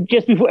I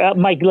just before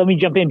Mike, let me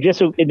jump in. Just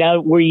so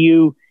now,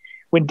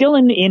 when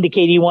Dylan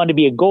indicated he wanted to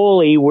be a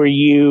goalie, were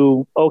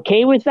you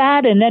okay with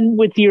that? And then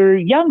with your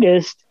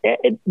youngest,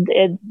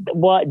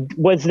 what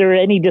was there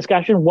any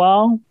discussion?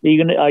 Well,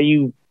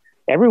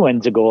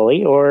 everyone's a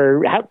goalie,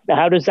 or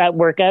how does that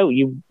work out?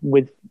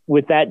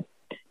 With that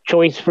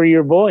choice for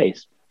your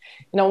boys?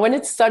 When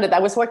it started, I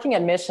was working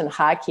at Mission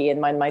Hockey,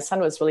 and my son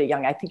was really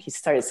young. I think he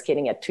started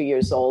skating at 2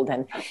 years old,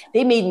 and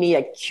they made me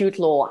a cute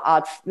little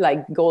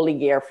goalie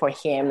gear for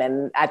him.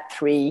 And at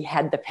 3, he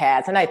had the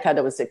pads, and I thought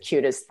it was the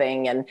cutest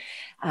thing.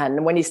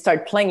 And when he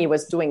started playing, he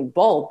was doing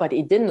both, but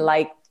he didn't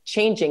like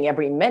changing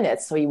every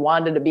minute. So he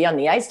wanted to be on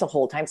the ice the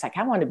whole time. It's like,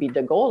 I want to be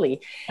the goalie.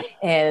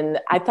 And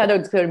I thought it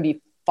was going to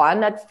be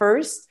fun at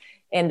first.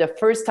 And the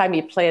first time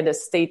he played a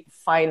state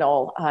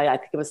final, I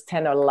think it was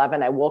 10 or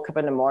 11, I woke up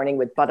in the morning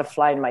with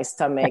butterfly in my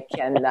stomach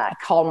and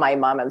called my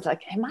mom. I was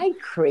like, am I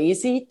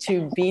crazy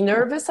to be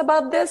nervous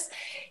about this?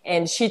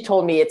 And she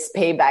told me it's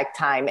payback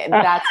time. And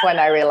that's when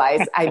I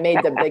realized I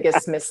made the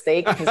biggest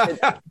mistake because it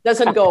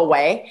doesn't go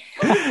away.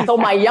 So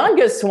my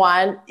youngest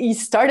one, he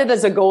started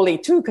as a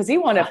goalie too, because he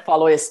wanted to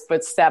follow his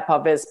footstep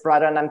of his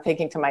brother. And I'm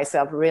thinking to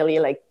myself,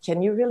 really,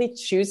 can you really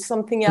choose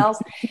something else?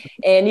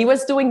 And he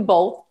was doing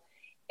both.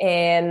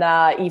 And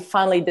he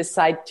finally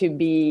decided to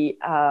be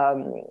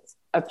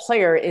a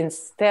player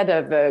instead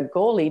of a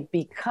goalie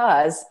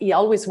because he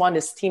always wanted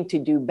his team to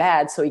do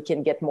bad so he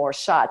can get more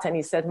shots. And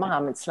he said,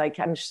 Mom, it's like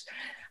I'm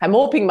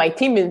hoping my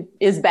team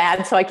is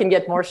bad so I can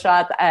get more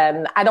shots.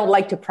 And I don't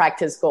like to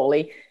practice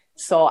goalie.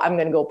 So I'm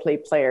going to go play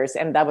players.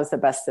 And that was the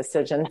best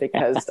decision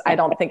because I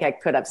don't think I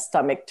could have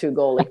stomached 2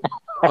 goalie.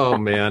 Oh,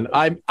 man.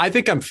 I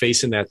think I'm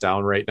facing that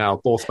down right now.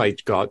 Both my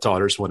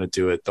daughters want to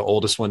do it. The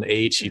oldest one,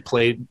 8,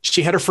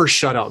 she had her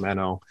first shutout,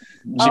 Manon.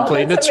 She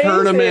played in a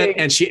tournament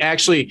and she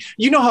actually,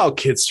 how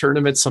kids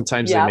tournaments,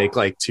 sometimes they make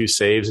like 2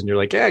 saves and you're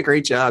like, yeah,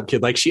 great job,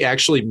 kid. Like she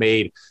actually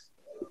made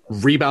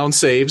rebound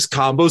saves,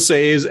 combo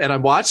saves. And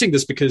I'm watching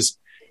this because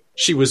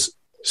she was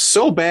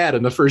so bad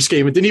in the first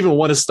game and didn't even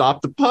want to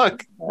stop the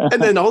puck.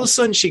 And then all of a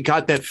sudden she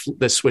got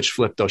the switch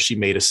flipped though. She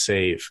made a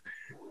save.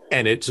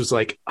 And it was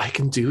like, I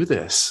can do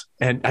this.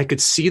 And I could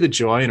see the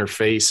joy in her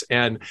face.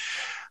 And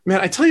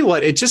man, I tell you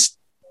what,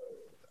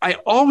 I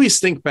always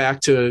think back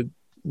to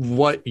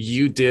what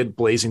you did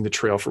blazing the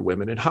trail for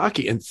women in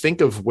hockey and think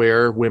of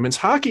where women's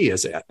hockey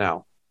is at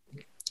now.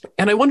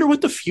 And I wonder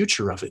what the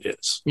future of it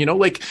is.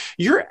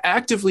 You're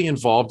actively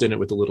involved in it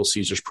with the Little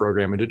Caesars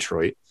program in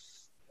Detroit.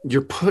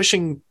 You're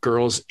pushing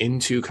girls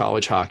into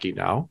college hockey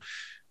now.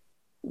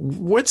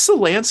 What's the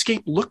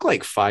landscape look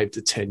like 5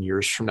 to 10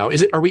 years from now?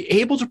 Are we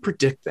able to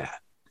predict that?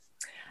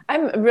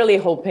 I'm really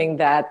hoping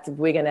that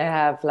we're going to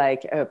have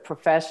like a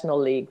professional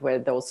league where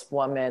those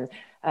women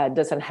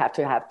doesn't have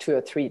to have 2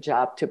 or 3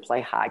 jobs to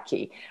play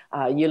hockey.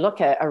 You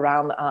look at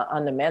around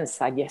on the men's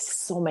side, you have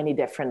so many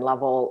different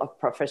level of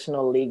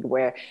professional league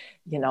where,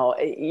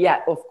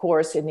 of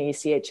course, in the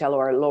ECHL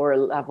or a lower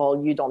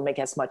level, you don't make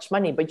as much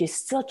money, but you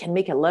still can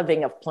make a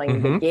living of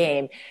playing the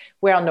game.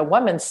 Where on the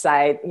women's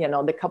side,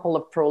 the couple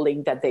of pro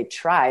league that they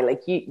try,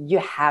 like you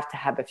have to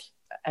have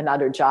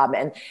another job.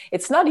 And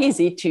it's not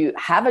easy to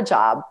have a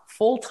job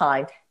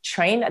full-time,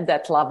 train at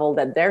that level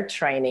that they're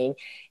training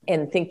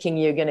and thinking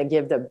you're going to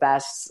give the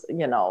best,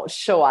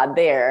 show out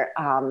there.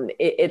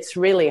 It's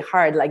really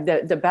hard. Like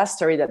the best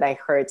story that I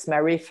heard, it's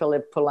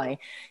Marie-Philippe Poulin,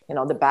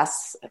 the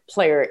best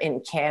player in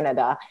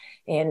Canada.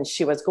 And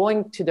she was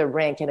going to the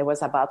rink and it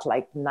was about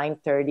like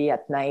 9:30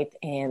 at night.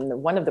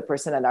 And one of the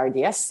person at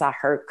RDS saw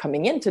her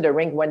coming into the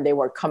rink when they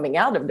were coming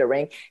out of the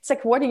rink. It's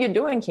like, what are you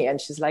doing here?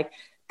 And she's like,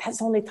 that's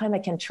the only time I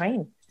can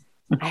train.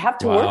 I have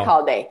to work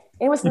all day.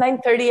 It was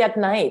 9:30 at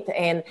night.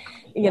 And,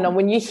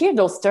 when you hear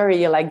those stories,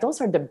 you're like,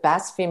 those are the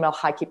best female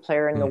hockey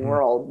player in the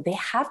world. They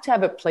have to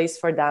have a place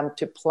for them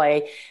to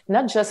play,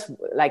 not just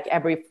like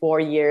every 4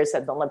 years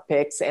at the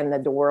Olympics and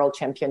at the World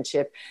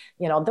Championship.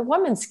 The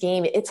women's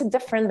game, it's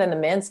different than the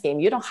men's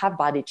game. You don't have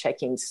body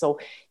checking. So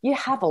you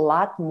have a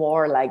lot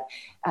more like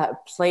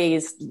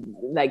plays,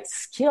 like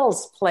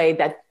skills play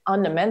that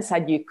on the men's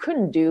side you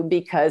couldn't do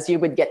because you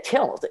would get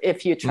killed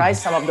if you try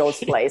some of those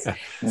plays.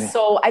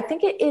 So I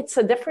think it's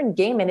a different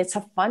game and it's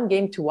a fun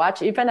game to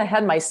watch. Even I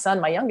had my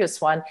son, my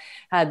youngest one,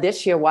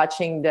 this year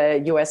watching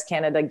the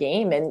US-Canada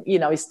game and,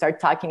 he started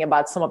talking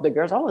about some of the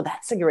girls. Oh,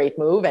 that's a great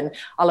move. And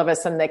all of a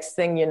sudden, next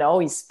thing you know,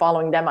 he's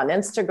following them on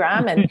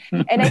Instagram.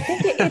 And I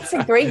think it's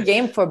a great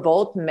game for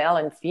both male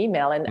and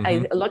female. And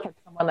I look at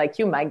someone like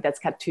you, Mike, that's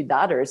got 2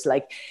 daughters,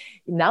 like,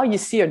 now you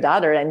see your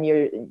daughter and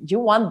you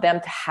want them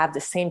to have the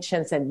same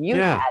chance that you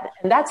had.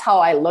 And that's how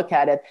I look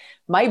at it.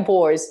 My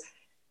boys,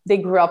 they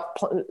grew up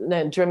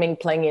dreaming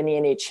playing in the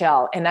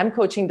NHL and I'm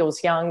coaching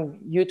those young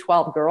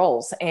U12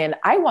 girls and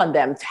I want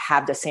them to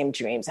have the same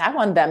dreams. I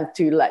want them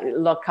to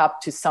look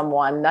up to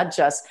someone, not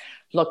just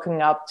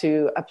looking up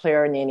to a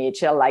player in the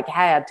NHL like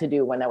I had to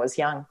do when I was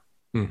young.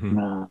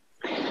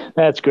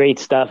 That's great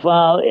stuff.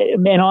 Well,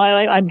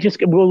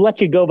 we'll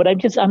let you go, but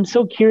I'm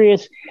so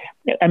curious.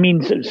 I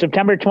mean,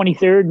 September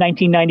 23rd,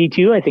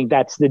 1992, I think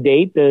that's the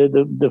date,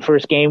 the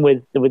first game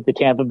with the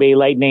Tampa Bay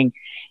Lightning.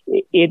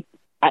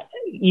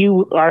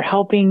 You are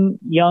helping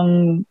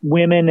young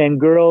women and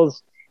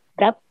girls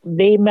that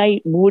they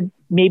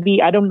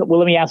maybe, I don't know. Well,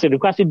 let me ask you the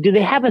question. Do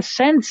they have a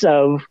sense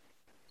of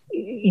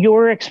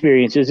your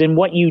experiences and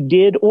what you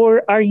did,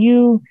 or are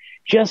you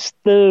just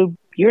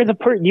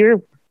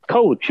you're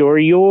coach or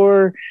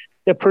you're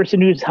the person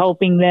who's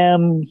helping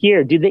them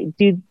here? Do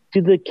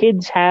the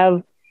kids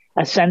have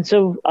a sense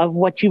of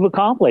what you've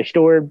accomplished,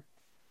 or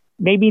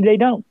maybe they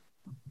don't?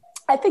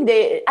 I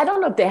don't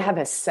know if they have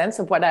a sense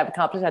of what I've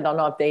accomplished. I don't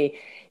know if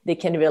they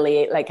can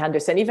really like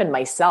understand. Even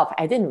myself,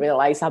 I didn't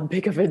realize how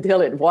big of a deal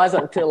it was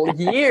until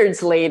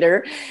years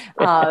later.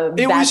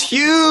 It was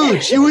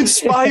huge. You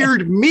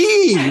inspired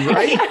me,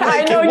 right? Like,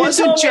 I know, it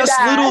wasn't just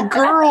that. little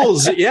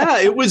girls. Yeah,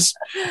 it was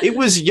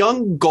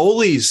young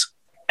goalies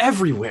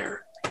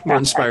everywhere were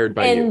inspired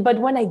by you. But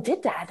when I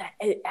did that,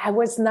 I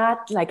was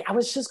not like, I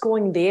was just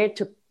going there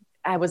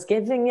I was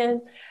giving it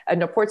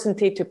an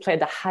opportunity to play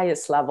the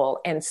highest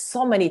level. And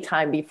so many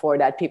times before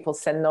that, people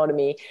said no to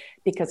me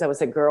because I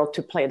was a girl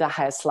to play the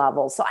highest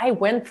level. So I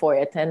went for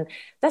it. And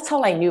that's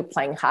all I knew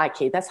playing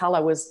hockey. That's all I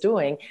was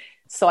doing.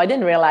 So I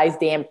didn't realize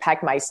the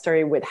impact my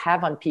story would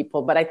have on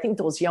people. But I think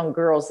those young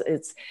girls,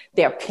 it's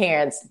their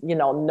parents,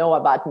 know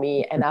about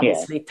me and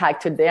obviously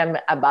talk to them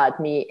about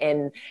me.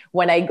 And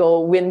when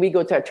we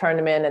go to a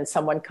tournament and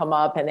someone come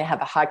up and they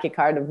have a hockey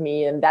card of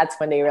me, and that's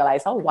when they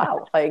realize, oh,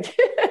 wow, like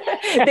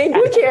they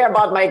do care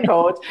about my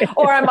coach.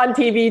 Or I'm on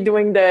TV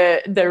doing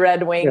the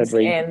Red Wings,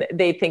 and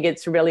they think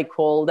it's really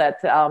cool that,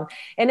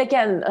 and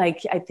again,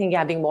 like I think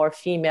having more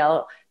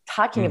female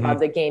talking about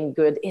the game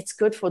it's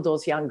good for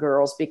those young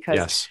girls,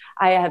 because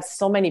I have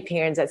so many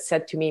parents that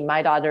said to me,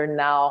 my daughter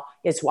now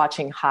is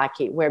watching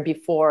hockey, where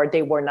before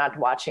they were not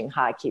watching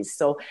hockey.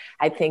 So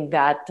I think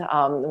that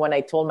when I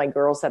told my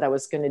girls that I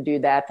was going to do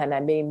that, and I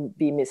may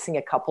be missing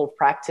a couple of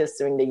practice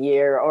during the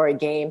year or a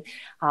game,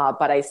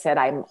 but I said,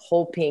 I'm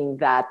hoping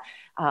that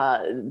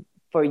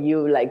for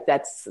you, like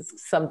that's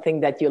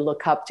something that you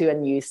look up to,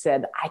 and you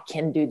said, I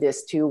can do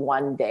this too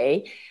one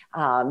day.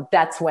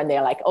 That's when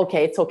they're like,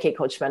 okay, it's okay,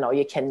 Coach Manon,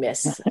 you can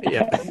miss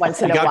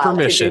once in a while.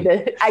 Permission.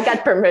 I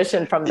got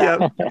permission from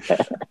them.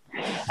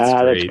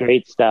 That's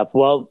great stuff.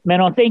 Well,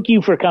 Manon, thank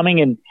you for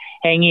coming and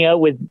hanging out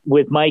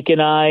with Mike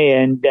and I,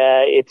 and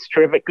it's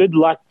terrific. Good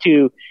luck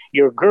to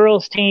your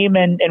girls team,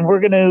 and we're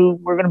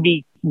gonna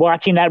be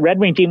watching that Red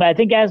Wing team. I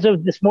think as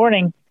of this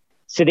morning,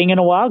 sitting in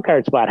a wild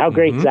card spot. How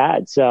great is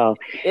that? So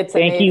it's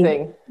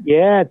amazing. You.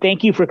 Yeah.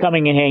 Thank you for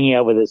coming and hanging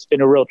out with us. It's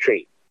been a real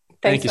treat.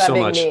 Thank you so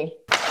much. Me.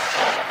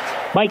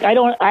 Mike, I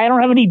don't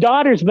have any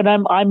daughters, but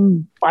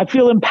I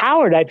feel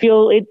empowered. I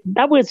feel it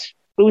was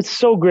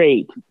so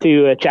great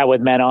to chat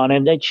with Manon,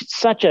 and it's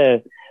such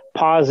a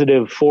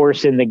positive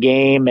force in the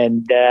game.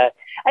 And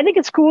I think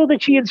it's cool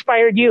that she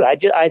inspired you.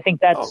 I think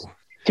that's,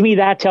 to me,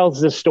 that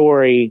tells the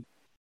story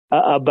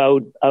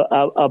about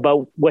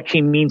what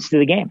she means to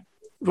the game.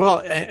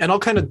 Well, and I'll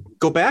kind of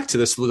go back to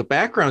this. The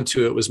background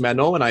to it was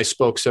Manon and I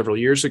spoke several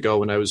years ago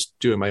when I was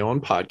doing my own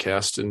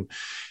podcast, and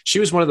she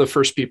was one of the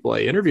first people I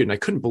interviewed, and I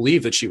couldn't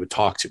believe that she would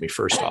talk to me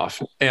first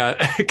off.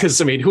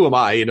 Because, I mean, who am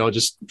I?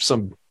 Just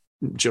some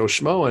Joe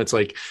Schmo. And it's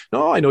like,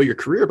 no, I know your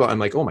career, but I'm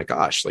like, oh my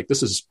gosh, like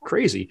this is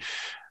crazy.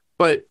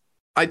 But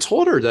I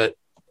told her that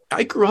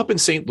I grew up in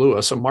St.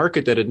 Louis, a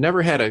market that had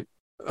never had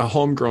a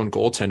homegrown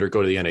goaltender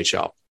go to the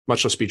NHL,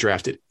 much less be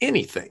drafted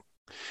anything.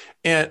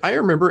 And I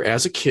remember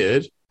as a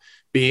kid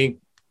being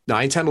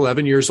 9, 10,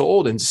 11 years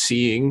old and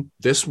seeing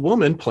this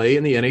woman play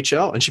in the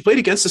NHL. And she played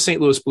against the St.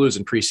 Louis Blues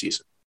in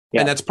preseason. Yeah.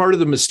 And that's part of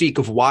the mystique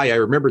of why I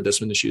remembered this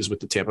when she was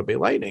with the Tampa Bay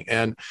Lightning.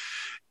 And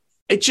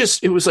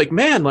it was like,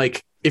 man,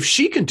 like if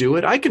she can do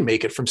it, I can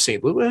make it from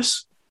St.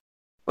 Louis.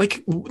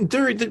 Like,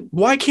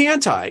 why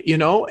can't I,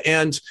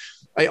 And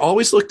I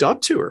always looked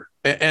up to her,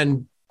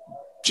 and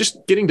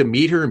just getting to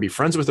meet her and be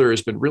friends with her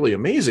has been really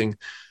amazing.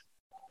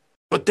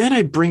 But then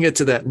I bring it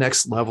to that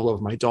next level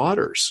of my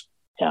daughters.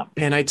 Yeah.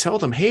 And I tell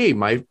them, hey,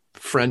 my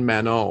friend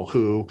Manon,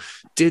 who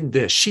did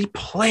this, she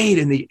played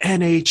in the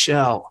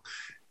NHL,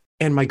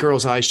 and my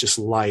girl's eyes just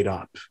light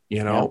up,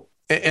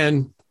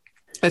 and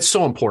that's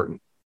so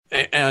important.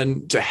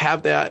 And to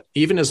have that,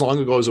 even as long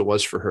ago as it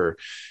was for her,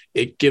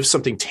 it gives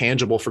something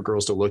tangible for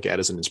girls to look at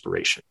as an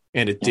inspiration.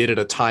 And it did at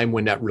a time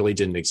when that really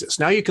didn't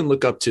exist. Now you can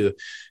look up to,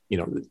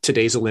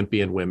 today's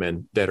Olympian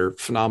women that are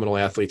phenomenal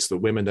athletes, the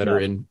women that are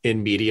in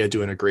media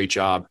doing a great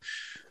job.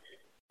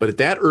 But at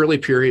that early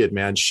period,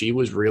 man, she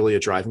was really a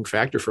driving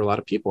factor for a lot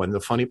of people. And the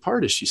funny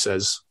part is she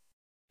says,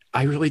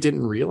 I really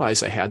didn't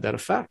realize I had that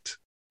effect.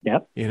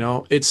 Yep.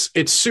 It's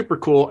super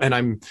cool.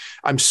 And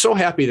I'm so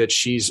happy that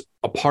she's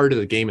a part of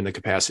the game in the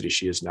capacity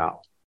she is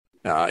now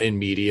in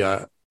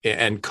media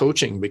and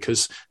coaching,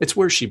 because it's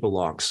where she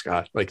belongs,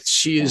 Scott. Like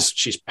she's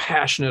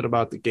passionate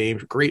about the game,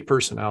 great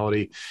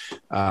personality.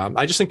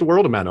 I just think the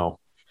world of Manon.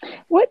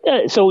 What?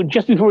 So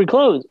just before we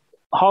close,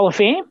 Hall of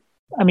Fame?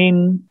 I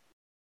mean,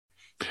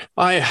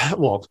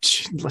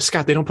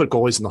 Scott, they don't put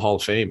goalies in the Hall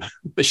of Fame,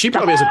 but she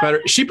probably has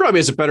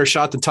a better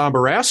shot than Tom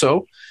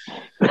Barrasso.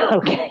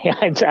 Okay,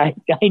 I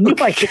knew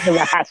I shouldn't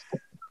have asked.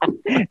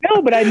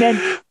 No, but I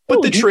meant.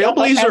 But the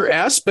trailblazer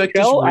aspect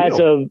is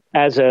real.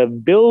 As a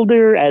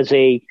builder,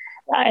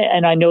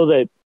 and I know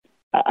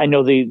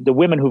the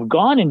women who've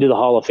gone into the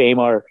Hall of Fame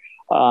are.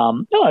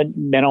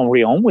 Manon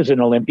Rhéaume was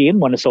an Olympian,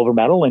 won a silver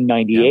medal in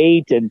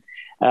 '98, and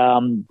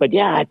but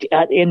yeah,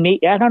 I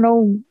don't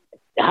know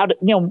how to,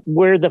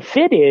 where the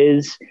fit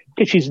is,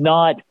 because she's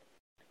not.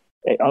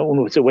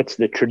 So what's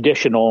the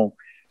traditional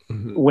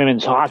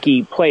women's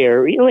hockey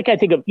player. Like I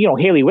think of,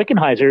 Haley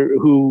Wickenheiser,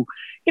 who,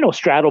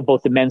 straddled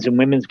both the men's and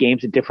women's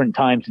games at different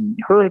times in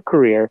her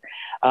career.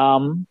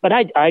 But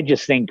I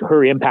just think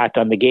her impact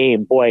on the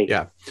game, boy.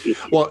 Yeah.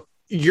 Well,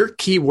 your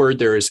key word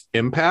there is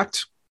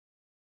impact.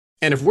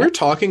 And if we're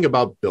talking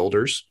about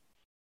builders,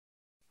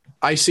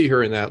 I see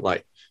her in that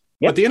light.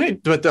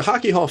 Yep. But the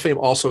Hockey Hall of Fame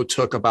also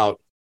took about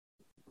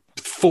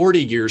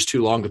 40 years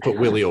too long to put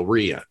Willie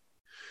O'Ree in.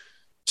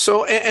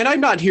 So, and I'm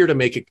not here to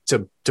make it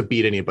to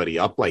beat anybody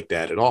up like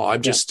that at all.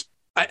 I'm just,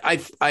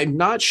 I'm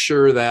not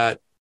sure that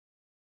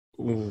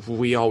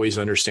we always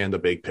understand the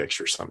big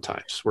picture.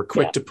 Sometimes we're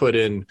quick to put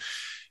in,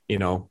 I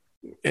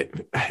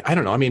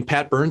don't know. I mean,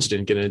 Pat Burns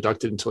didn't get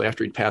inducted until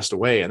after he'd passed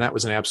away, and that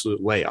was an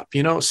absolute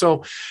layup,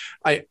 so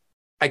I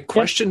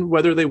question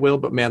whether they will,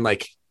 but man,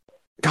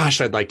 gosh,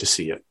 I'd like to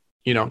see it,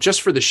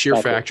 just for the sheer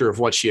factor of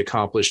what she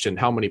accomplished and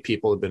how many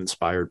people have been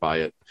inspired by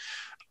it.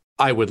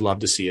 I would love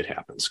to see it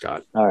happen,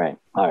 Scott. All right.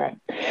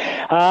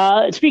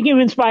 Speaking of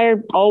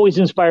inspired, always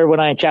inspired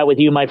when I chat with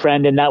you, my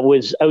friend, and that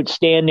was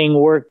outstanding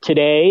work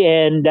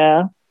today.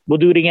 And we'll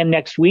do it again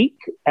next week,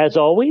 as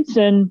always.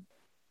 And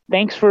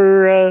thanks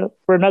for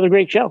another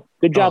great show.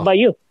 Good job by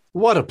you.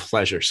 What a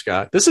pleasure,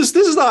 Scott. This is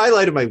the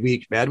highlight of my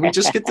week, man. We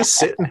just get to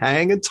sit and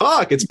hang and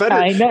talk. It's better.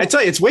 I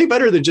tell you, it's way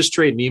better than just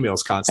trading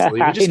emails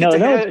constantly. We just get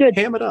to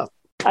ham it up.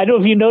 I don't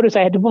know if you noticed,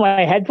 I had to put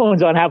my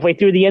headphones on halfway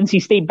through. The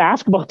NC State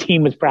basketball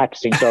team was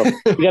practicing. So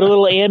we got a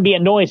little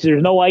ambient noise.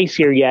 There's no ice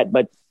here yet,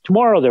 but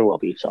tomorrow there will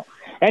be. So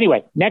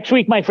anyway, next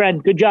week, my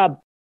friend, good job.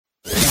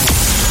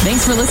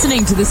 Thanks for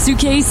listening to The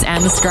Suitcase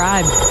and the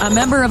Scribe, a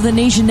member of the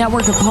Nation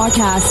Network of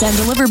Podcasts and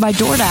delivered by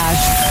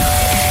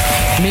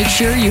DoorDash. Make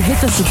sure you hit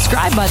the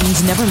subscribe button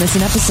to never miss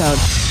an episode.